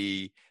to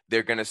be,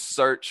 they're going to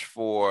search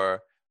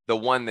for the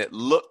one that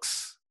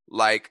looks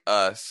like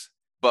us,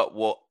 but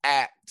will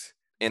act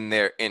in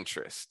their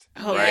interest.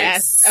 Oh, right?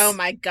 yes. Oh,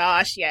 my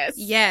gosh. Yes.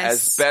 Yes.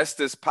 As best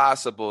as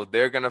possible,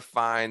 they're going to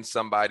find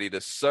somebody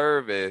to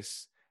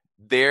service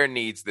their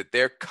needs that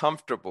they're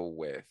comfortable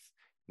with,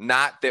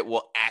 not that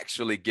will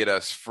actually get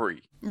us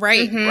free,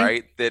 Right. Mhm.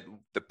 right? That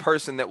the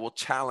person that will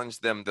challenge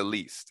them the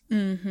least.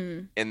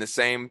 Mm-hmm. In the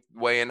same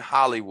way in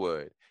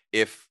Hollywood,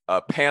 if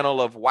a panel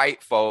of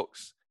white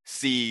folks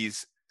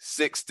sees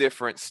 6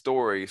 different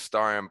stories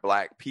starring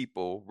Black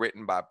people,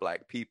 written by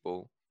Black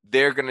people,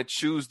 they're going to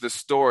choose the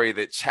story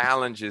that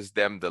challenges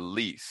them the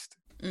least,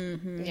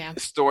 Mm-hmm. Yeah. the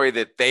story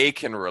that they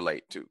can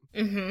relate to,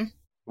 Mm-hmm.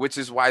 which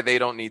is why they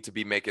don't need to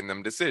be making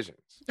them decisions.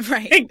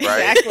 Right.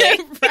 Exactly.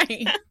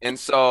 Right. And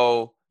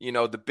so,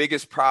 the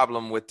biggest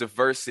problem with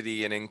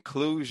diversity and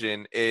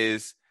inclusion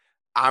is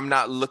I'm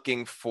not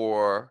looking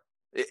for,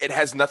 it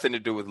has nothing to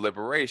do with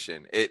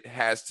liberation. It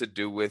has to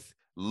do with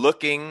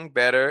looking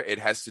better. It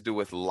has to do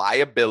with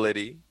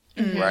liability,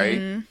 right?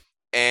 Mhm.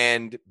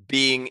 And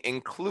being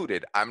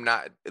included.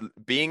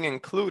 Being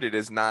included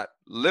is not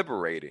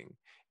liberating.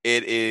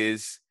 It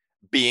is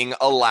being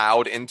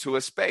allowed into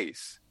a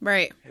space.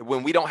 Right.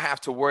 When we don't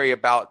have to worry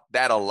about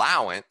that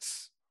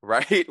allowance,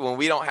 right? When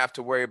we don't have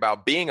to worry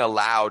about being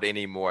allowed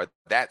anymore,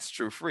 that's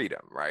true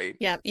freedom, right?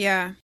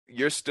 Yeah.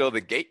 You're still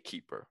the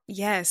gatekeeper.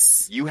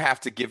 Yes. You have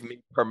to give me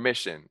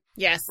permission,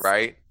 Yes.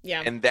 right?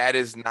 Yeah. And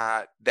that's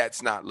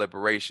not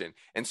liberation.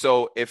 And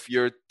so if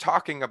you're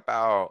talking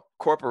about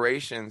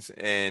corporations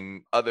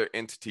and other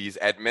entities,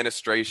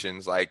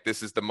 administrations, like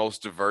this is the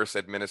most diverse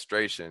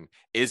administration.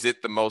 Is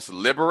it the most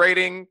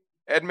liberating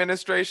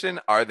administration?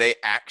 Are they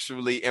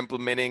actually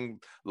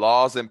implementing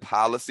laws and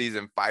policies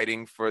and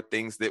fighting for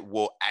things that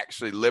will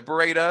actually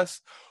liberate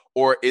us?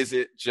 Or is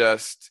it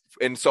just,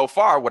 and so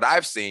far what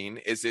I've seen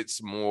is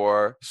it's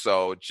more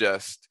so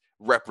just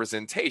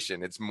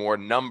representation. It's more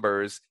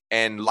numbers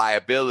and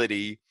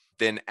liability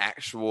than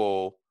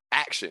actual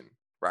action,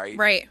 right?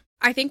 Right.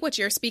 I think what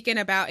you're speaking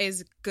about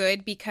is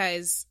good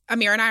because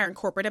Amir and I are in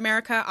corporate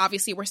America.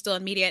 Obviously, we're still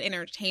in media and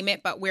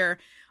entertainment, but we're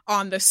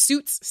on the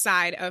suits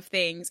side of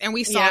things. And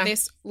we saw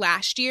this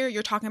last year.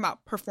 You're talking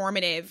about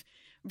performative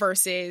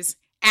versus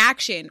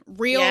action,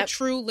 real,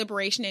 true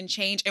liberation and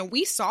change. And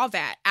we saw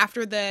that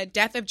after the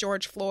death of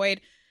George Floyd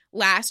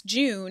last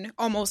June.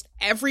 Almost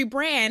every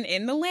brand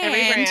in the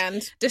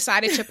land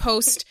decided to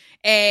post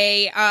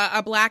a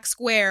black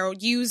square,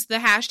 use the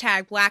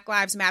hashtag Black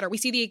Lives Matter. We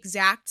see the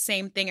exact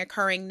same thing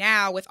occurring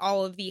now with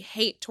all of the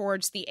hate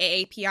towards the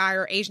AAPI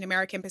or Asian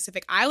American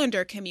Pacific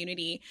Islander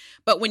community.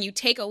 But when you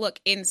take a look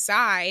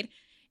inside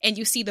and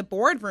you see the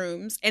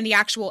boardrooms and the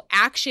actual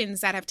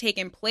actions that have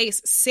taken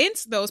place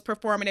since those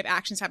performative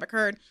actions have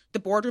occurred, the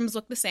boardrooms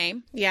look the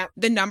same. Yeah.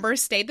 The numbers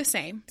stayed the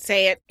same.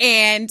 Say it.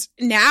 And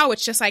now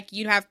it's just like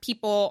you have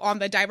people on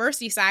the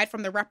diversity side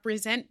from the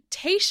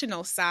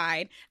representational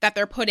side that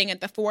they're putting at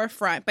the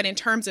forefront. But in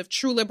terms of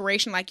true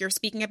liberation, like you're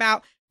speaking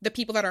about, the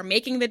people that are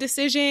making the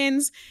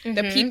decisions,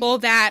 the people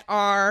that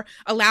are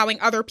allowing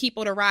other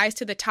people to rise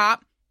to the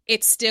top,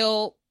 it's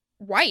still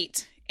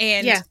white.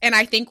 And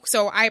I think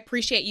so. I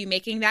appreciate you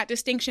making that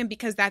distinction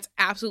because that's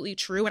absolutely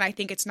true. And I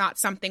think it's not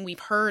something we've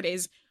heard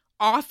as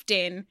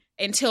often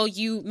until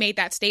you made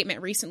that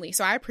statement recently.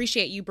 So I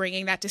appreciate you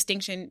bringing that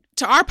distinction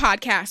to our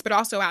podcast, but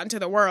also out into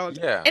the world.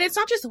 Yeah. And it's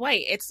not just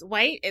white. It's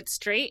white, it's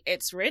straight,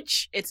 it's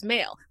rich, it's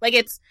male.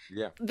 Like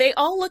they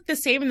all look the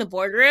same in the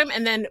boardroom.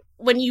 And then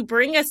when you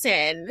bring us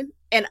in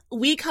and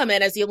we come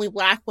in as the only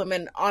Black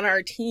women on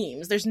our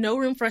teams, there's no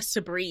room for us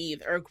to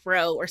breathe or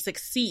grow or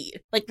succeed.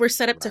 Like we're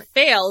set up to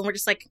fail and we're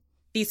just like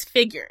these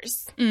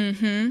figures.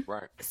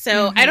 Right.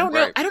 So I don't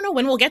know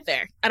when we'll get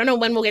there. I don't know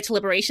when we'll get to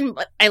liberation,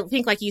 but I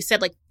think like you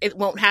said, like it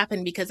won't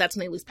happen because that's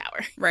when they lose power.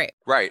 Right.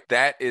 Right.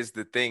 That is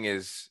the thing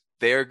is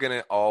they're going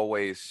to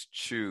always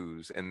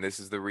choose. And this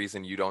is the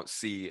reason you don't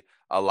see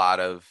a lot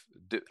of,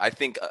 I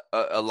think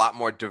a lot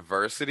more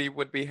diversity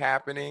would be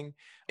happening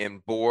in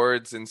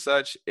boards and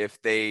such if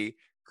they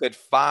could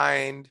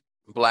find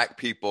Black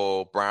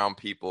people, brown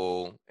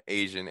people,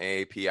 Asian,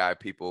 AAPI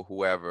people,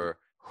 whoever,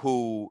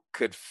 who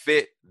could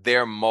fit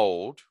their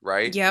mold,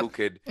 right? Yep. Who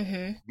could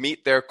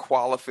meet their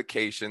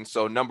qualifications.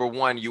 So number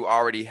one, you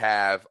already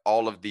have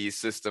all of these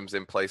systems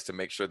in place to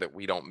make sure that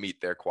we don't meet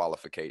their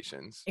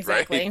qualifications.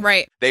 Exactly.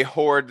 Right. They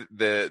hoard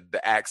the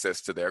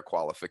access to their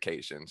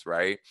qualifications,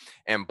 right?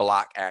 And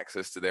block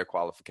access to their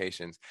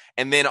qualifications.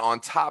 And then on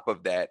top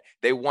of that,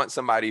 they want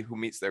somebody who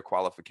meets their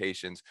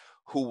qualifications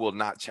who will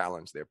not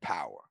challenge their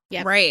power.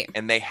 Yeah. Right.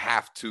 And they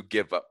have to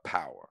give up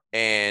power.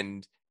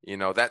 And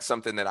that's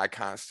something that I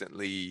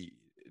constantly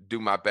do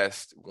my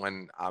best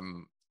when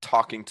I'm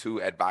talking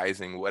to,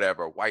 advising,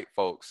 whatever, white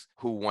folks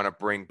who want to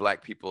bring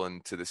Black people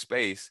into the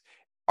space.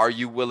 Are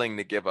you willing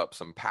to give up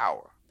some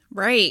power?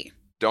 Right.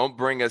 Don't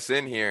bring us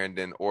in here and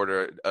then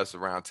order us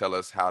around, tell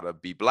us how to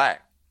be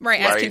Black.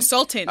 Right. As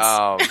consultants.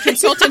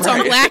 Consultants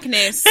on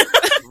Blackness.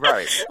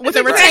 Right. With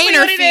a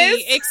retainer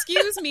fee.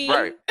 Excuse me.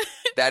 Right.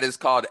 That is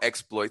called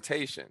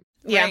exploitation.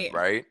 Yeah.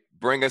 Right.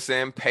 Bring us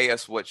in, pay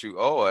us what you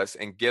owe us,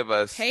 and give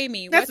us... Pay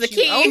me That's what the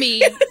you key. owe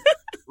me.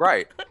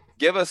 Right.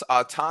 Give us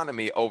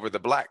autonomy over the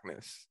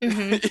Blackness.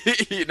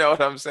 You know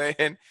what I'm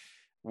saying?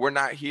 We're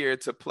not here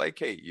to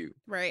placate you.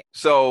 Right.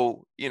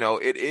 So,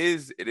 it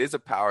is a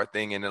power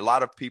thing. And a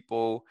lot of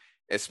people,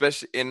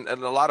 especially and a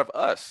lot of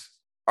us,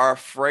 are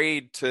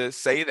afraid to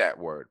say that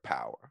word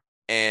power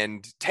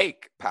and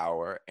take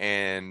power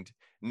and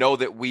know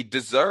that we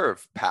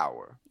deserve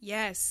power.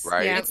 Yes.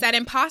 Right. Yeah. It's that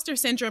imposter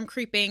syndrome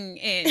creeping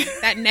in,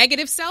 that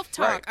negative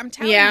self-talk. Right. I'm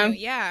telling you.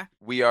 Yeah.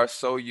 We are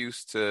so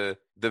used to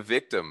the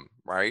victim,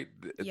 right?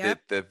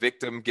 Yep. The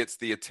victim gets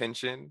the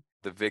attention.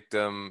 The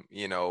victim,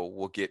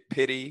 will get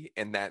pity.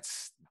 And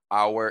that's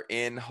our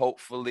end,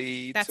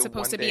 hopefully, that's to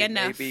supposed one to be day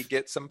enough. maybe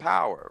get some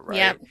power,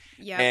 right?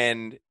 Yep.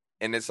 And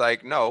it's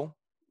like, no,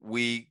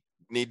 we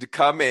need to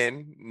come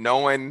in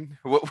knowing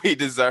what we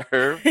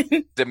deserve,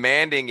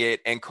 demanding it,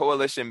 and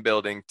coalition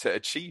building to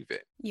achieve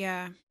it.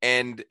 Yeah.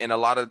 And a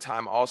lot of the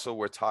time also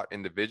we're taught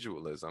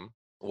individualism.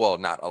 Well,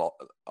 not all,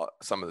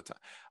 some of the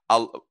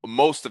time.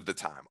 Most of the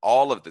time,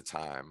 all of the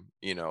time,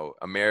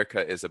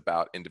 America is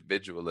about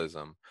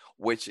individualism,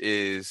 which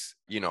is,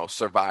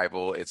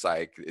 survival. It's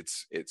like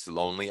it's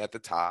lonely at the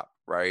top,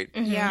 right?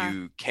 Yeah.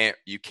 You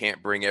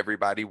can't bring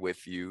everybody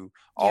with you.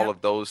 All of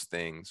those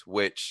things,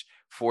 which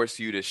force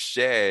you to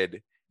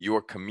shed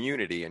your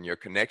community and your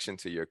connection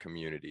to your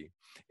community.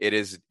 It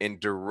is in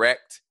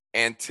direct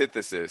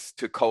antithesis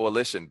to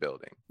coalition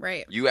building.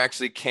 Right. You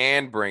actually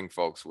can bring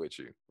folks with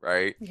you,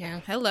 right? Yeah.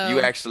 Hello. You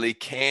actually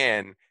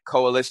can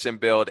coalition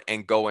build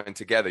and go in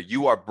together.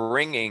 You are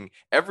bringing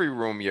every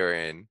room you're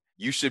in,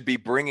 you should be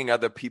bringing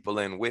other people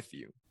in with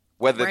you,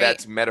 whether Right.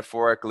 that's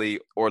metaphorically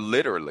or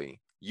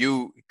literally.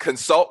 You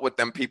consult with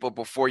them people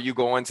before you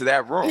go into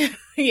that room.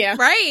 Yeah.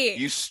 Right.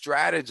 You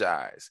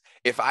strategize.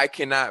 If I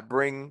cannot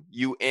bring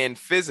you in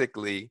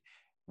physically,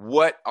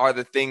 what are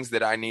the things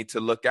that I need to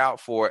look out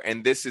for?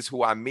 And this is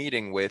who I'm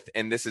meeting with.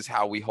 And this is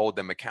how we hold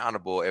them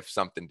accountable if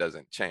something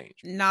doesn't change.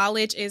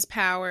 Knowledge is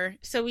power.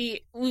 So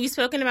we've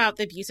spoken about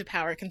the abuse of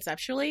power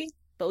conceptually,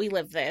 but we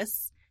live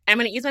this. I'm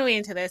going to ease my way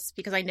into this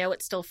because I know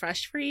it's still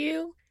fresh for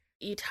you.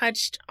 You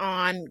touched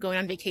on going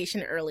on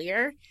vacation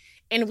earlier,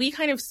 and we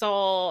kind of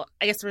saw,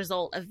 I guess, the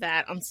result of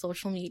that on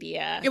social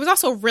media. It was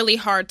also really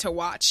hard to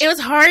watch. It was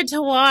hard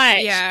to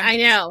watch. Yeah. I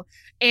know.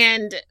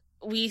 And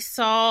we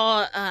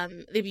saw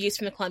the abuse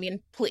from the Colombian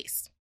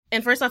police.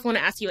 And first off, I want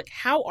to ask you, like,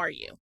 how are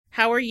you?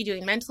 How are you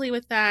doing mentally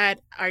with that?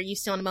 Are you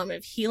still in a moment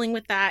of healing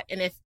with that? And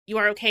if you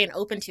are okay and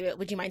open to it,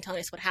 would you mind telling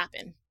us what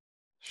happened?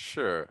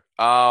 Sure.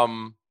 How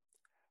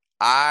am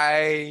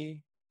I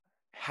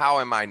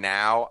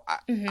now?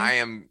 I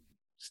am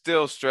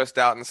still stressed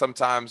out, and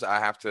sometimes I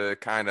have to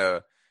kind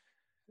of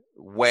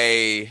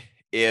weigh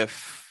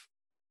if,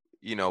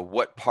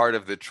 what part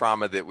of the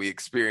trauma that we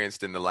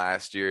experienced in the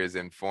last year is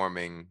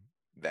informing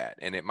that.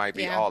 And it might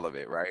be all of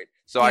it, right?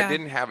 So I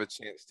didn't have a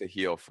chance to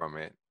heal from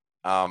it.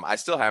 I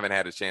still haven't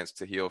had a chance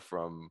to heal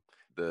from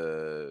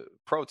the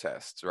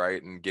protests,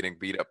 right? And getting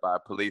beat up by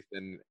police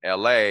in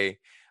LA.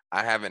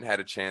 I haven't had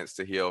a chance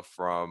to heal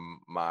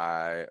from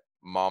my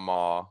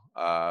mama,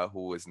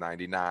 who was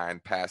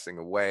 99, passing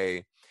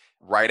away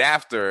right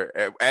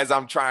after, as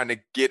I'm trying to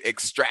get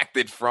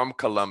extracted from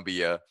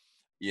Colombia,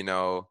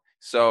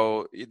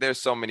 So there's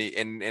so many,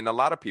 and a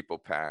lot of people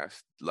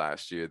passed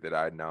last year that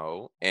I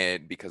know,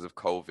 and because of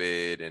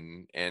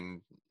COVID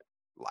and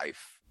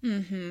life.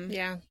 Mm-hmm.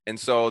 Yeah. And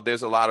so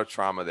there's a lot of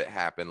trauma that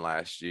happened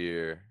last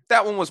year.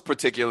 That one was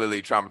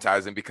particularly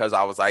traumatizing because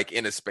I was like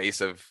in a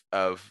space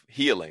of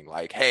healing.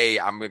 Like, hey,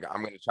 I'm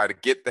gonna try to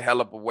get the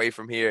hell up away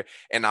from here.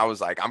 And I was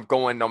like, I'm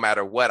going no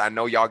matter what. I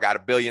know y'all got a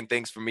billion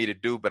things for me to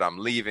do, but I'm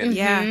leaving.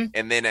 Yeah.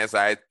 And then as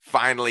I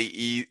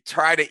finally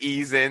try to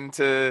ease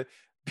into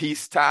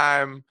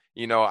peacetime,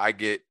 I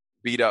get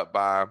beat up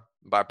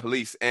by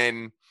police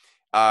and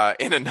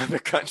in another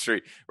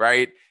country,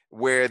 right,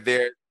 where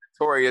they're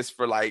notorious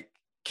for like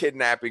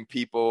kidnapping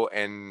people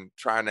and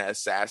trying to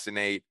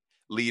assassinate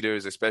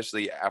leaders,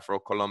 especially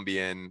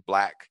Afro-Colombian,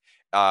 Black,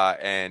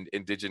 and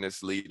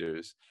indigenous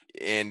leaders.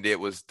 And it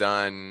was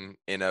done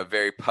in a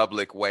very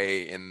public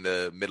way in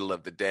the middle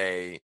of the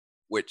day,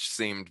 which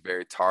seemed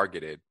very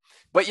targeted.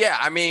 But yeah,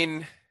 I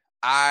mean,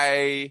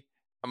 I'm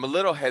a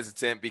little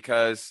hesitant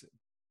because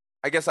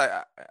I guess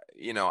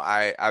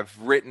I've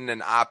written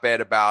an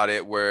op-ed about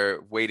it. We're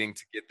waiting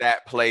to get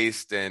that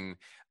placed, and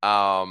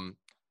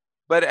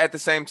but at the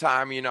same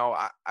time,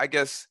 I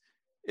guess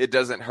it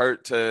doesn't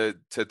hurt to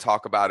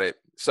talk about it.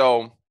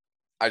 So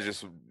I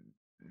just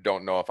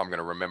don't know if I'm going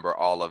to remember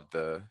all of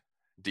the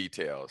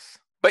details.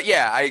 But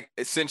yeah,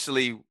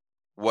 essentially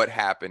what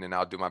happened, and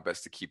I'll do my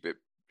best to keep it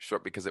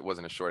short because it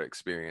wasn't a short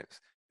experience.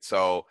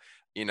 So,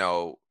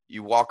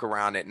 you walk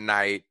around at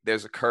night,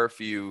 there's a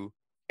curfew,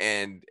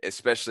 and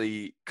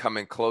especially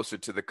coming closer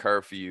to the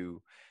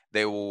curfew,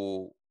 they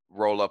will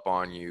roll up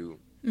on you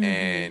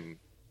and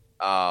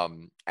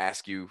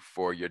ask you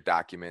for your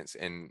documents,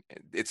 and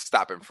it's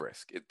stop and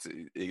frisk. It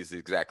is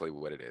exactly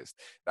what it is.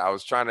 I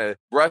was trying to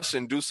rush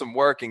and do some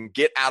work and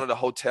get out of the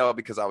hotel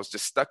because I was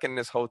just stuck in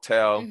this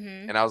hotel,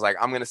 and I was like,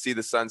 I'm going to see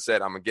the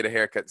sunset. I'm going to get a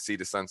haircut and see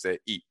the sunset,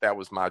 eat. That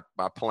was my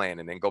plan,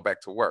 and then go back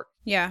to work.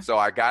 Yeah. So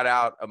I got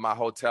out of my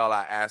hotel.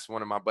 I asked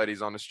one of my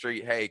buddies on the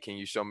street, hey, can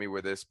you show me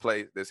where this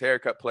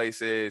haircut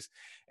place is?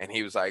 And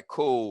he was like,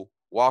 cool.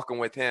 Walking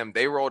with him,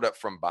 they rolled up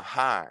from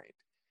behind,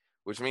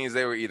 which means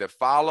they were either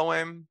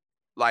following,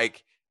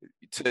 like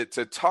to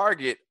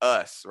target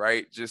us,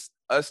 right? Just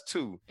us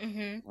two,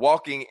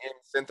 walking in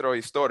Centro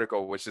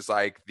Histórico, which is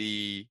like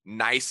the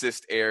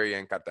nicest area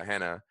in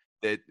Cartagena,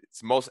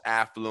 that's most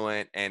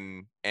affluent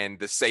and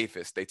the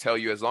safest. They tell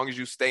you as long as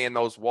you stay in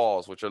those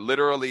walls, which are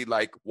literally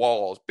like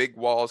walls, big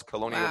walls,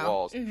 colonial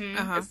walls,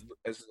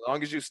 as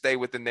long as you stay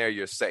within there,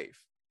 you're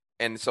safe.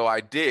 And so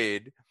I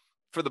did,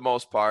 for the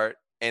most part.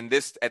 And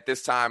at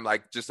this time,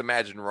 like, just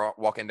imagine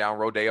walking down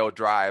Rodeo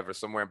Drive or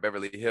somewhere in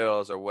Beverly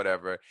Hills or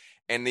whatever,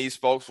 and these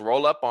folks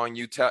roll up on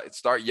you,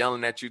 start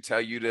yelling at you,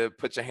 tell you to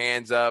put your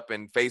hands up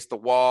and face the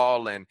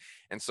wall, and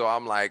so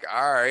I'm like,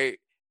 all right.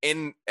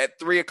 At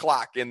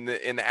 3:00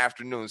 in the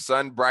afternoon,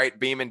 sun bright,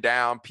 beaming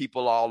down,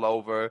 people all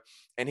over,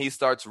 and he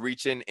starts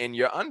reaching in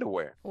your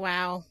underwear.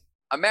 Wow.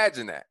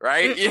 Imagine that,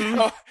 right?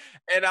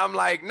 And I'm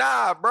like,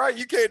 nah, bro,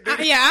 you can't do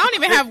that. Yeah, I don't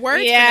even have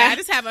words for that. I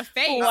just have a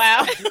face.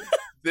 Wow.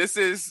 This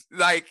is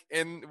like,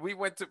 and we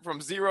went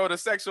from zero to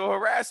sexual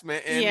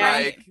harassment,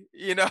 and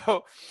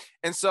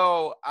and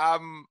so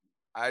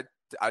I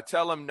I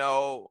tell him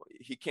no,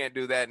 he can't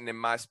do that. And in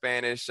my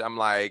Spanish, I'm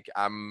like,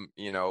 I'm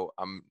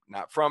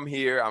not from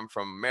here. I'm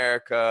from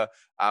America.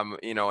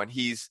 And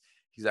he's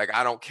like,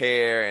 I don't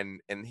care.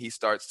 And he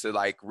starts to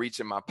like reach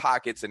in my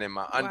pockets and in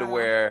my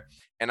underwear.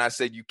 And I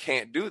said, you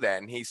can't do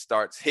that. And he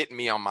starts hitting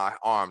me on my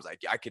arms.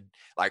 Like I could,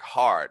 like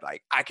hard,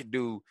 like I could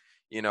do,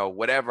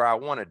 whatever I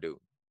want to do.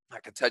 I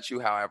could touch you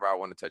however I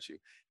want to touch you.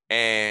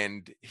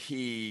 And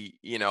he,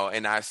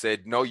 and I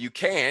said, no, you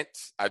can't.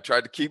 I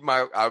tried to keep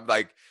I'm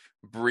like,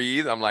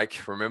 breathe. I'm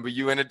like, remember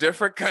you in a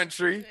different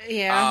country.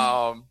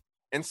 Yeah.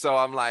 And so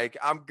I'm like,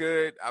 I'm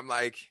good. I'm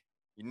like,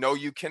 no,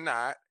 you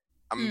cannot.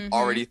 I'm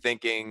already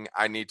thinking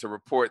I need to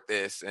report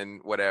this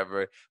and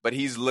whatever. But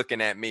he's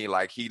looking at me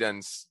like he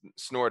done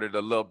snorted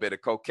a little bit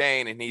of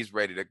cocaine and he's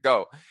ready to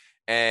go.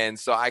 And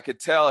so I could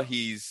tell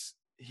he's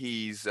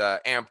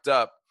amped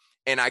up.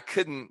 And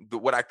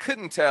what I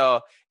couldn't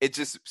tell, it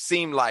just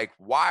seemed like,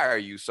 why are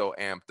you so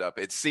amped up?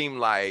 It seemed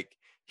like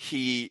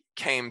he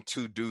came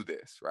to do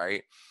this,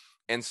 right?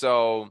 And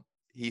so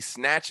he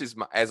snatches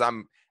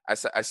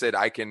I said,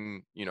 I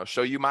can,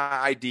 show you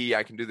my ID.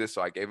 I can do this.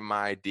 So I gave him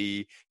my ID.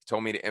 He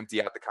told me to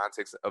empty out the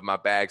contents of my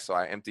bag. So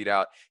I emptied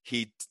out.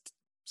 He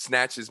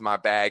snatches my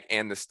bag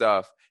and the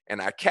stuff,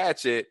 and I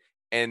catch it.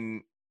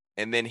 And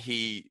then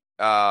he,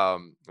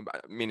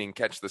 meaning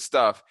catch the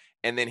stuff.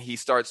 And then he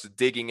starts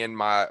digging in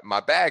my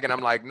bag. And I'm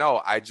like,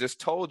 no, I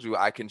just told you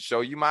I can show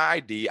you my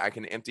ID. I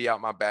can empty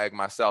out my bag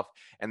myself.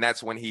 And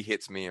that's when he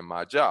hits me in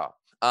my jaw.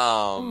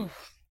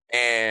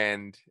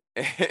 And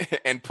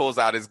pulls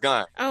out his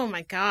gun. Oh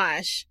my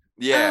gosh.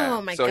 Yeah.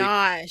 Oh my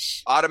gosh.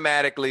 He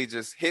automatically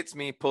just hits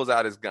me, pulls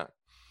out his gun.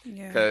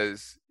 Yeah.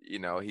 Because,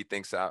 he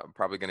thinks I'm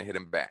probably going to hit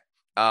him back.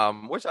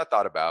 Which I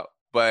thought about.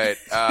 But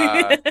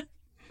I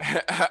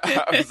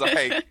was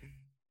like,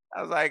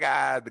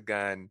 the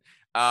gun.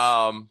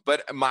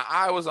 But my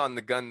eye was on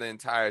the gun the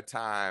entire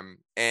time,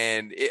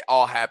 and it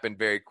all happened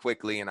very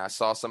quickly. And I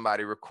saw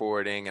somebody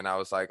recording, and I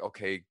was like,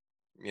 okay,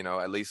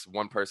 at least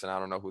one person, I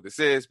don't know who this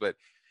is,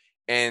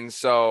 and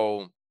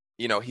so,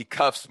 he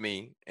cuffs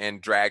me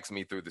and drags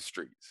me through the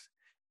streets,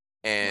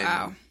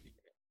 and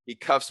he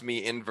cuffs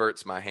me,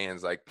 inverts my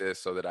hands like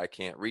this so that I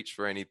can't reach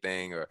for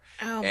anything,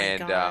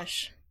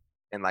 gosh.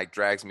 And like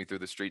drags me through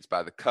the streets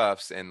by the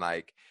cuffs. And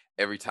like,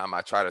 every time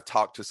I try to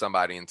talk to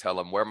somebody and tell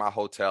them where my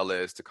hotel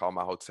is, to call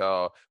my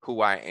hotel,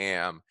 who I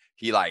am,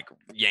 he like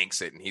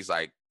yanks it and he's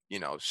like,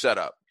 shut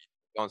up.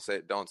 Don't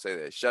say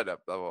that. Shut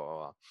up. Blah, blah,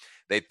 blah.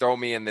 They throw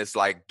me in this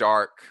like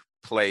dark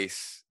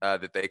place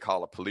that they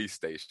call a police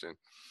station.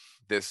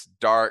 This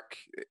dark,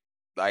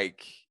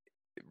 like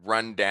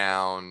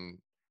rundown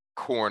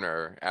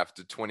corner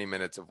after 20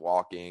 minutes of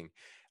walking,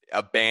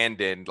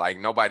 abandoned, like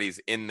nobody's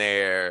in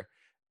there.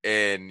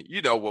 And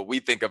what we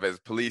think of as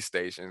police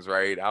stations,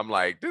 right? I'm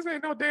like, this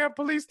ain't no damn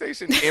police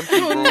station.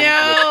 Empty room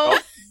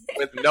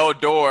with no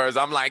doors.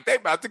 I'm like, they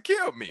about to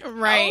kill me.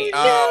 Right.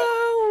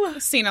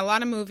 Seen a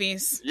lot of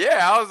movies. Yeah,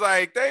 I was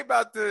like, they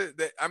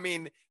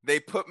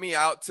put me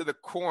out to the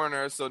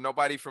corner so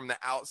nobody from the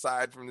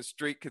outside from the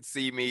street could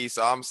see me.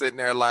 So I'm sitting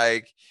there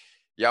like,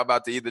 y'all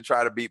about to either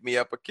try to beat me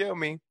up or kill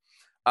me.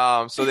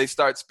 So they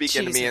start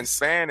speaking to me in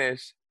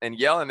Spanish and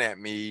yelling at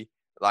me.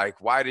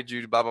 Like, why did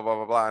you blah, blah, blah,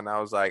 blah, blah. And I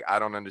was like, I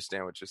don't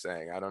understand what you're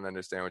saying. I don't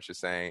understand what you're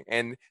saying.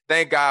 And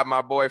thank God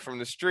my boy from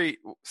the street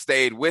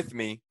stayed with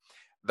me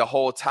the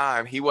whole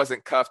time. He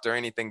wasn't cuffed or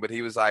anything, but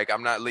he was like,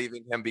 I'm not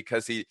leaving him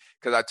because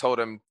I told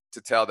him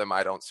to tell them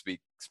I don't speak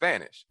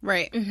Spanish.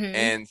 Right. Mm-hmm.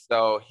 And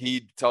so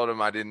he told him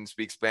I didn't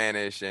speak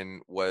Spanish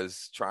and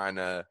was trying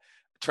to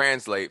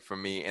translate for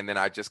me. And then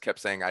I just kept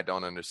saying, I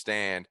don't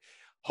understand,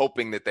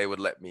 hoping that they would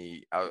let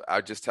me.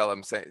 I just tell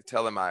him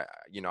I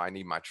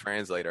need my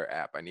translator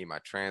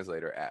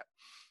app.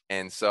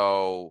 And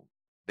so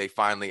they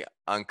finally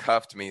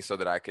uncuffed me so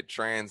that I could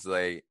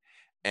translate.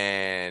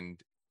 And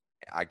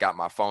I got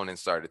my phone and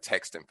started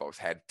texting folks.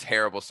 Had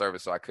terrible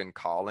service, so I couldn't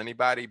call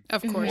anybody.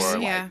 Of course, or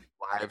yeah.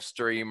 like live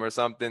stream or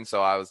something.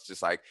 So I was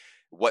just like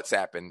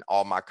WhatsApping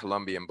all my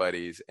Colombian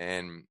buddies.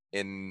 And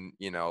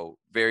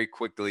very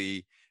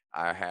quickly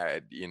I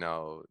had,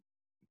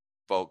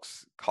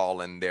 folks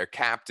calling their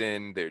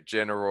captain, their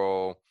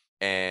general,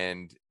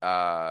 and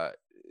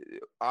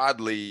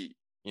oddly,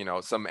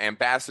 some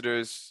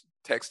ambassadors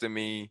texting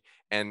me,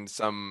 and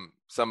some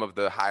of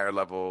the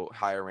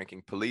higher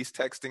ranking police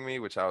texting me,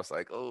 which I was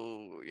like,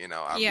 oh,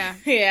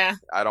 yeah,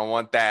 I don't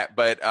want that.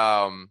 But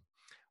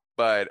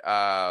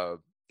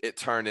it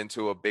turned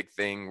into a big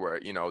thing where,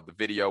 the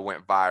video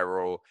went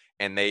viral,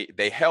 and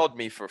they held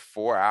me for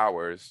 4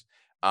 hours.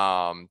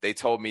 They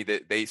told me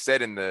that they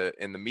said in the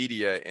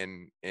media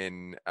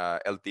in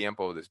El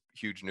Tiempo, this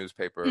huge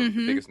newspaper, the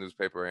biggest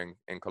newspaper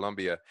in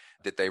Colombia,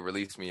 that they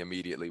released me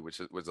immediately, which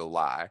was a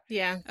lie.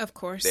 Yeah, of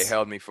course. They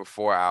held me for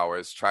 4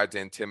 hours, tried to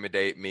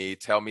intimidate me,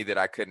 tell me that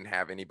I couldn't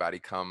have anybody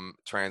come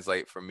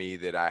translate for me,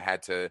 that I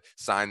had to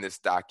sign this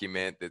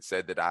document that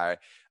said that I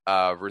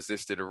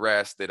resisted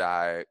arrest, that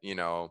I,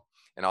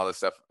 and all this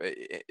stuff,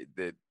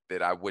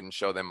 that I wouldn't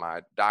show them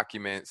my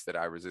documents, that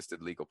I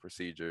resisted legal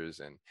procedures.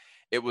 And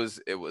it was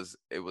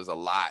a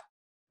lot.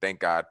 thank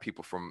God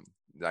people from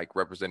like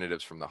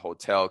representatives from the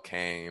hotel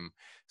came,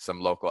 some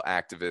local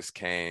activists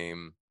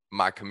came.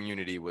 My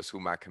community was who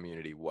my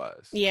community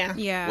was. Yeah.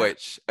 Yeah.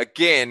 Which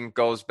again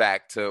goes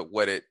back to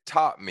what it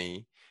taught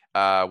me.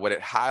 What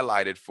it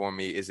highlighted for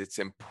me is it's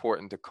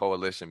important to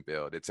coalition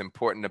build. It's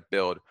important to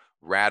build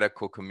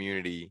radical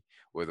community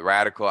with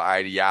radical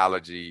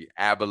ideology,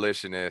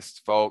 abolitionists,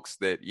 folks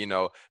that, you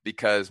know,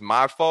 because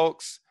my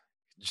folks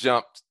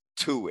jumped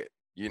to it.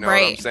 You know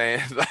what I'm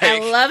saying? Like, I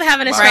love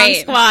having a strong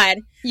squad.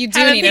 You do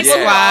having need a people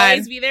who squad.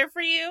 always be there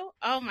for you.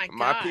 Oh my god.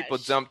 My people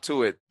jumped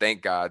to it.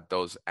 Thank God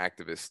those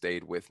activists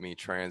stayed with me,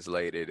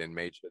 translated, and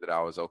made sure that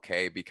I was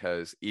okay,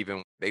 because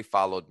even they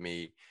followed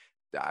me.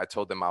 I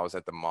told them I was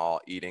at the mall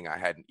eating. I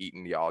hadn't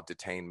eaten. Y'all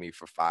detained me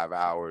for 4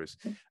 hours.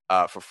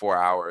 The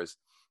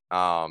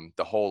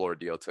whole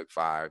ordeal took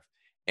 5.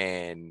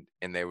 And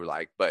they were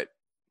like, but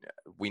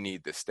we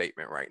need this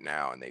statement right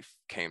now. And they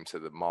came to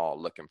the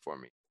mall looking for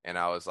me. And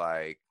I was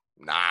like,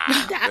 nah.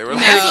 They were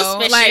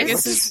no, like,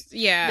 this is,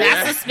 yeah.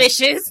 That's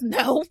suspicious.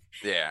 No.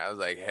 Yeah, I was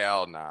like,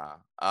 hell nah.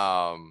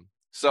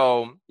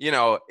 So, you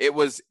know, it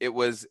was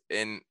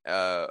an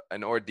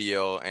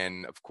ordeal.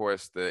 And of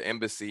course, the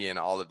embassy and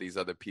all of these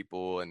other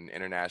people and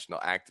international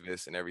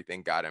activists and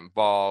everything got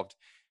involved.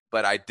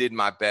 But I did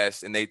my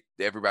best, and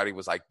everybody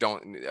was like,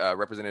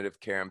 Representative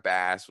Karen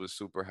Bass was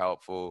super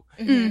helpful.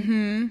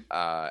 Mm-hmm.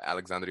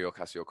 Alexandria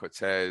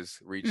Ocasio-Cortez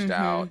reached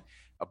out.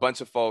 A bunch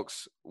of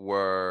folks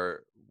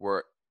were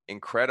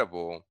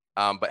incredible,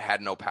 but had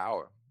no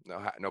power.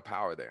 No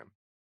power there.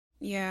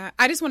 Yeah.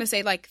 I just want to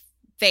say, like,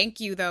 thank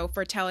you, though,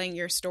 for telling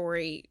your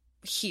story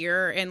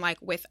here and like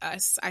with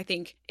us. I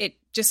think it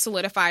just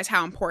solidifies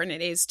how important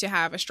it is to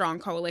have a strong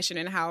coalition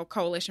and how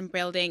coalition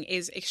building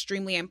is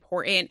extremely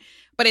important.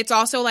 But it's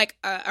also like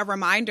a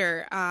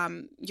reminder,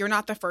 you're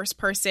not the first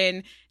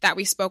person that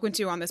we've spoken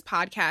to on this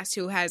podcast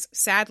who has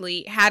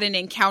sadly had an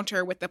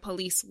encounter with the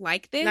police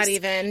like this. Not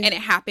even. And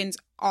it happens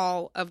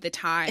all of the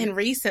time. And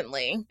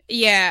recently.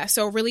 Yeah.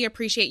 So really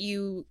appreciate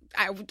you.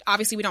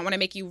 Obviously, we don't want to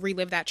make you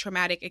relive that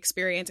traumatic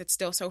experience. It's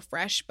still so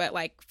fresh. But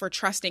like, for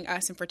trusting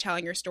us and for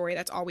telling your story,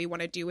 that's all we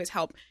want to do is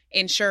help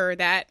ensure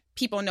that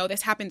people know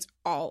this happens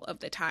all of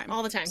the time.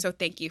 All the time. So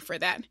thank you for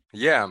that.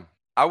 Yeah,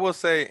 I will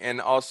say,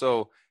 and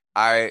also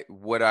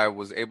what I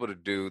was able to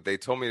do, they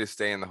told me to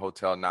stay in the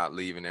hotel, not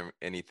leave and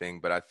anything.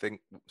 But I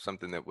think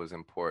something that was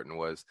important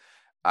was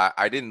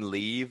I didn't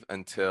leave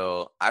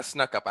until I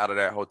snuck up out of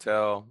that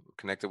hotel,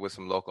 connected with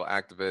some local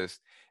activists,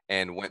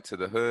 and went to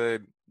the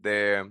hood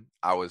there.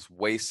 I was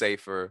way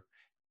safer.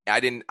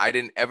 I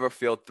didn't ever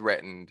feel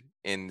threatened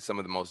in some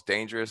of the most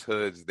dangerous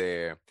hoods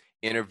there,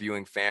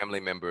 interviewing family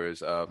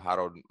members of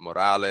Harold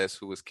Morales,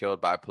 who was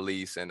killed by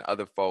police, and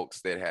other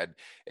folks that had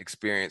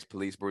experienced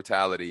police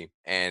brutality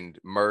and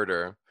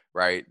murder,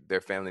 right?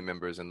 Their family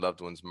members and loved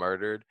ones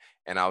murdered.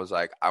 And I was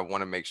like, I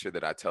want to make sure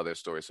that I tell their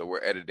story. So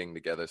we're editing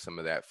together some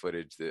of that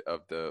footage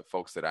of the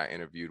folks that I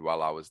interviewed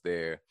while I was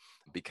there,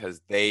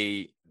 because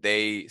they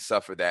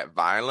suffered that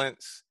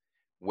violence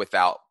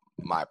without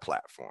my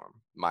platform,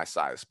 my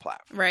size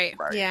platform. Right.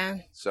 Yeah.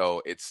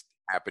 So it's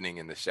happening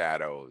in the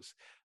shadows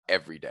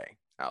every day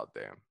out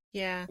there.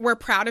 Yeah. We're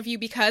proud of you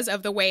because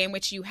of the way in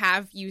which you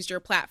have used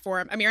your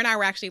platform. Amir and I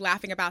were actually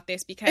laughing about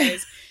this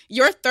because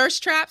your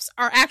thirst traps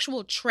are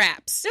actual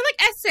traps. They're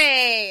like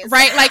essays.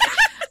 Right? Like,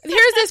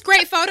 here's this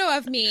great photo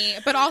of me,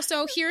 but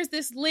also here's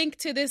this link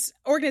to this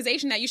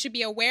organization that you should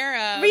be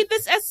aware of. Read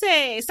this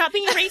essay. Stop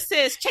being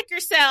racist. Check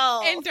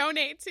yourself. And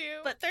donate to.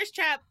 But thirst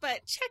trap,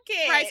 but check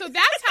it. Right. So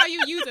that's how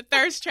you use a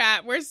thirst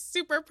trap. We're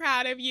super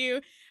proud of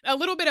you. A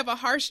little bit of a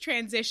harsh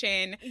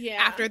transition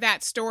after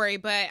that story,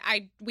 but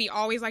we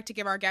always like to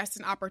give our guests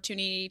an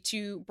opportunity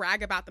to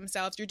brag about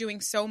themselves. You're doing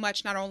so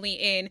much, not only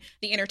in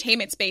the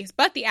entertainment space,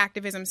 but the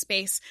activism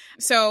space.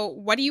 So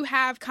what do you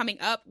have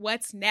coming up?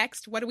 What's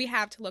next? What do we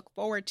have to look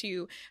forward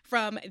to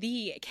from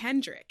the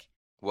Kendrick?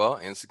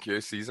 Well,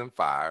 Insecure Season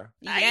 5.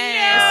 Yes.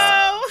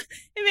 I know.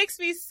 It makes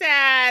me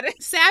sad.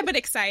 Sad but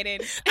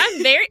excited.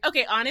 I'm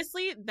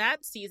honestly,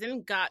 that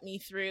season got me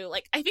through.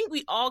 Like, I think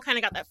we all kind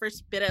of got that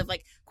first bit of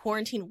like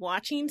quarantine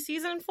watching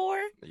season 4.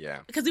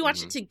 Yeah. Because we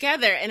watched it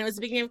together, and it was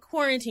the beginning of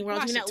quarantine. We're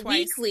all doing it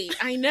twice. weekly.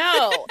 I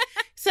know.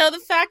 So the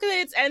fact that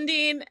it's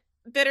ending,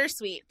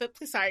 bittersweet. But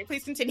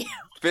please continue.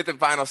 5th and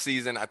final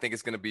season, I think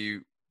it's going to be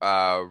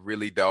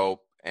really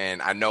dope.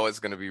 And I know it's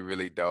going to be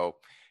really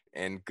dope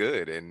and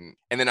good. And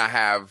then I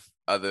have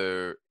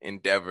other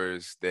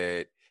endeavors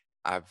that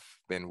I've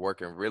been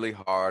working really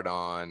hard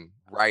on,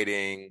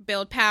 writing.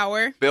 Build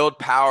power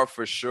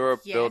For sure.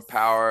 Yes. Build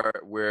power.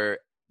 We're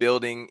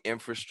building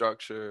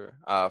infrastructure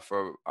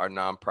for our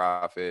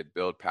nonprofit,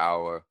 Build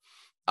Power.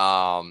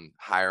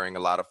 Hiring a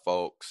lot of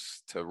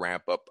folks to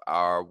ramp up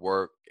our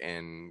work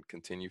and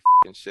continue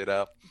f***ing shit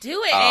up.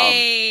 Do it.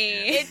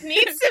 It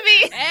needs to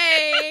be.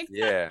 Hey.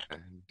 Yeah.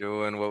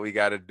 Doing what we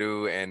got to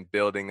do and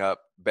building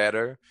up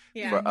better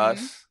for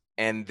us.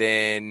 And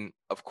then,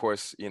 of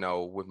course, you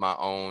know, with my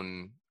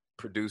own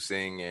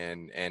producing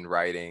and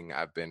writing,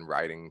 I've been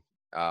writing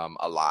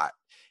a lot.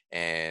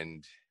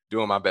 And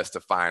doing my best to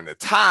find the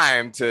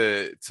time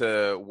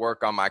to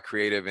work on my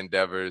creative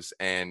endeavors.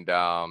 And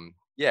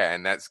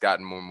and that's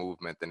gotten more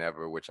movement than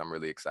ever, which I'm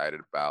really excited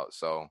about.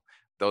 So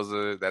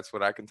that's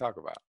what I can talk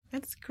about.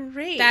 That's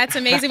great. That's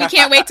amazing. We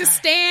can't wait to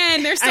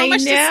stand. There's so I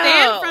much to know.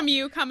 stand from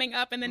you coming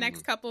up in the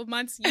next couple of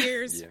months,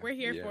 years. We're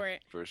here for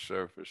it. For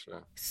sure.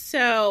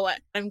 So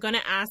I'm going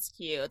to ask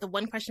you the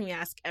one question we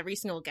ask every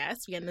single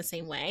guest. We end the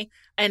same way,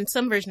 and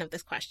some version of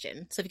this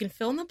question. So if you can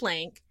fill in the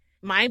blank,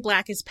 my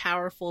Black is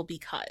powerful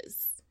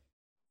because.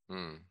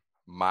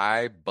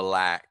 My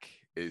Black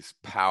is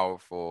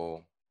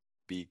powerful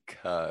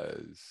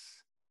because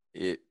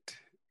it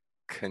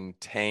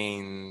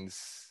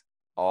contains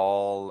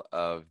all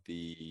of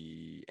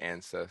the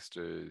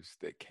ancestors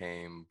that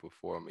came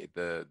before me,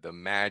 the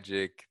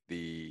magic,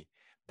 the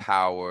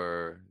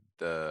power,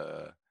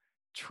 the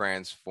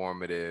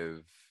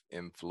transformative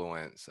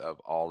influence of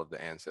all of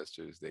the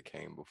ancestors that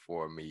came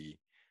before me.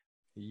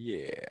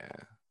 Yeah.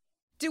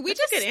 Did we That's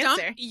a just good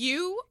stump answer.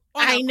 you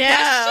on I a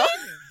know.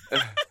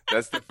 question?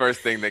 That's the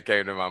first thing that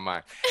came to my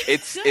mind.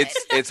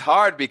 It's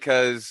hard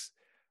because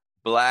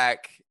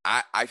Black,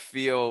 I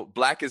feel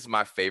Black is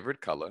my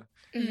favorite color.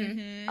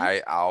 Mm-hmm. I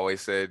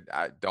always said,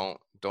 I don't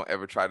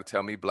ever try to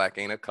tell me Black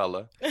ain't a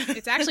color.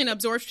 It's actually an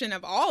absorption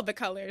of all the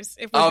colors,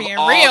 if we're Of being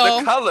all real.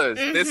 the colors.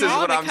 This is All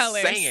what the I'm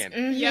colors. saying.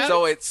 Yep.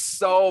 So it's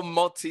so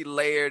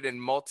multi-layered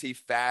and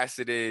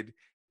multifaceted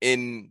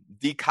in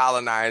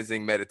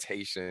decolonizing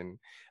meditation.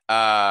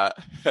 Part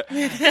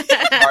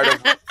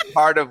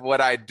of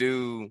what I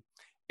do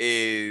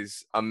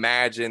is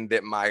imagine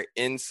that my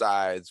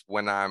insides,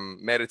 when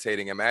I'm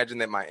meditating, imagine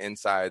that my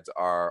insides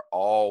are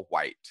all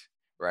white.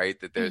 Right?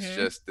 That there's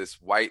just this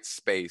white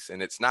space,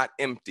 and it's not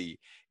empty.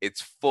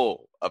 It's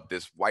full of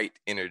this white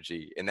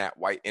energy, and that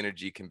white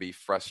energy can be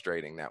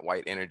frustrating. That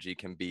white energy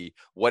can be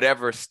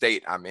whatever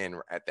state I'm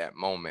in at that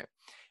moment.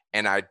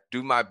 And I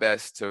do my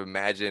best to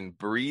imagine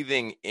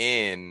breathing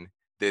in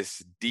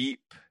this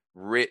deep,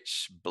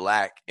 rich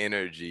Black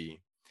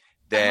energy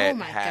that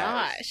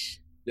has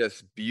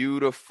just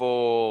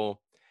beautiful,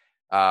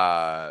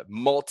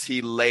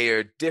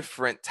 multi-layered,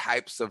 different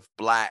types of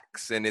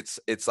Blacks. And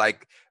it's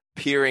like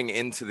peering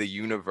into the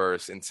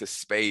universe, into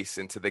space,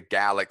 into the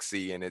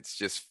galaxy, and it's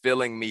just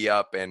filling me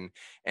up, and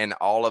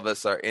all of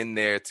us are in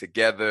there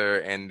together,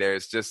 and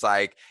there's just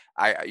like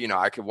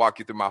I could walk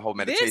you through my whole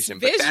meditation,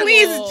 but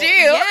please do.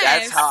 Yes.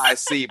 That's how I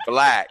see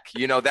Black.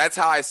 That's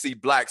how I see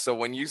Black. So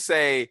when you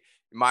say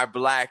my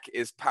Black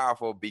is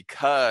powerful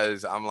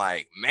because, I'm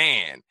like,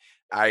 man,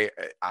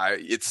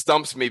 it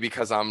stumps me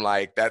because I'm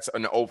like, that's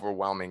an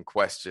overwhelming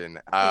question.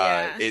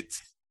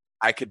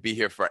 I could be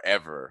here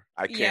forever.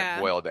 I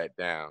can't boil that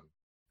down.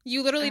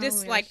 You literally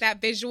just like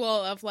that visual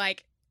of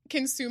like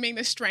consuming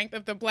the strength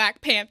of the Black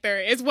Panther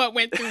is what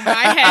went through my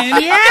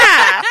head.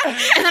 Yeah.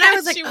 And then I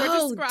was like, You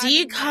were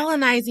describing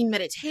decolonizing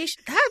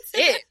meditation. That's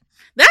it.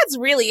 That's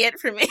really it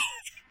for me.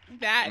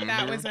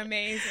 That was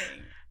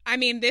amazing. I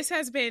mean, this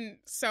has been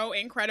so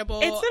incredible.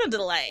 It's been a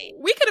delight.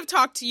 We could have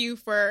talked to you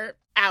for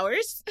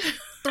hours.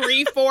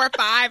 3, 4,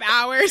 5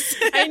 hours.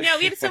 I know.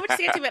 We had so much to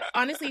get to, but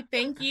honestly,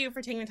 thank you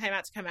for taking the time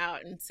out to come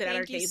out and sit at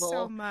our table. Thank you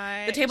so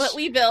much. The table that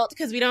we built,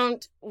 because we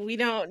don't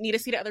need a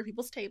seat at other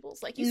people's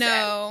tables, like you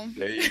said.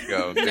 There you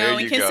go.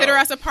 And consider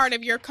us a part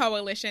of your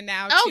coalition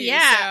now, too. Oh,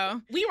 yeah.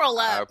 So. We roll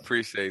up. I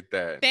appreciate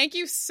that. Thank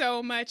you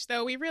so much,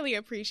 though. We really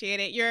appreciate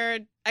it. You're,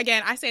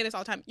 again, I say this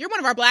all the time, you're one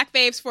of our Black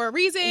faves for a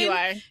reason. You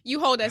are. You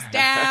hold us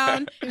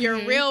down.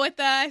 You're real with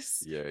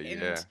us. Yeah.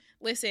 And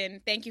listen,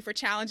 thank you for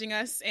challenging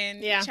us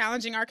and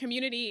challenging our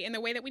community in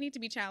the way that we need to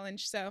be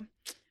challenged. So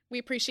we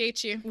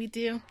appreciate you. We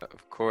do.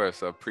 Of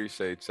course. I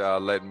appreciate y'all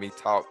letting me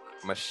talk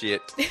my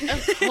shit.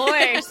 Of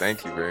course.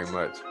 Thank you very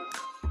much.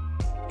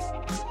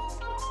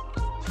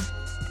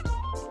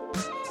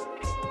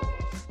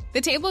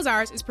 The Table is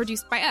Ours is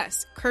produced by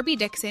us, Kirby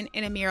Dixon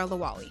and Amira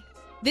Lawali.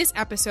 This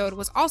episode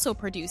was also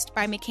produced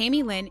by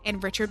McKamey Lynn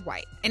and Richard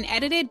White and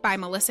edited by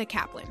Melissa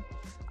Kaplan.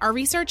 Our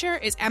researcher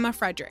is Emma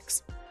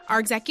Fredericks. Our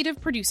executive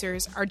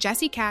producers are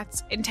Jesse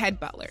Katz and Ted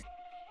Butler.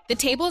 The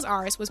Table is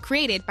Ours was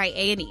created by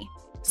A&E.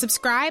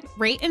 Subscribe,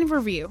 rate, and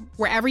review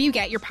wherever you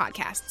get your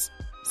podcasts.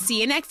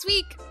 See you next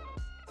week.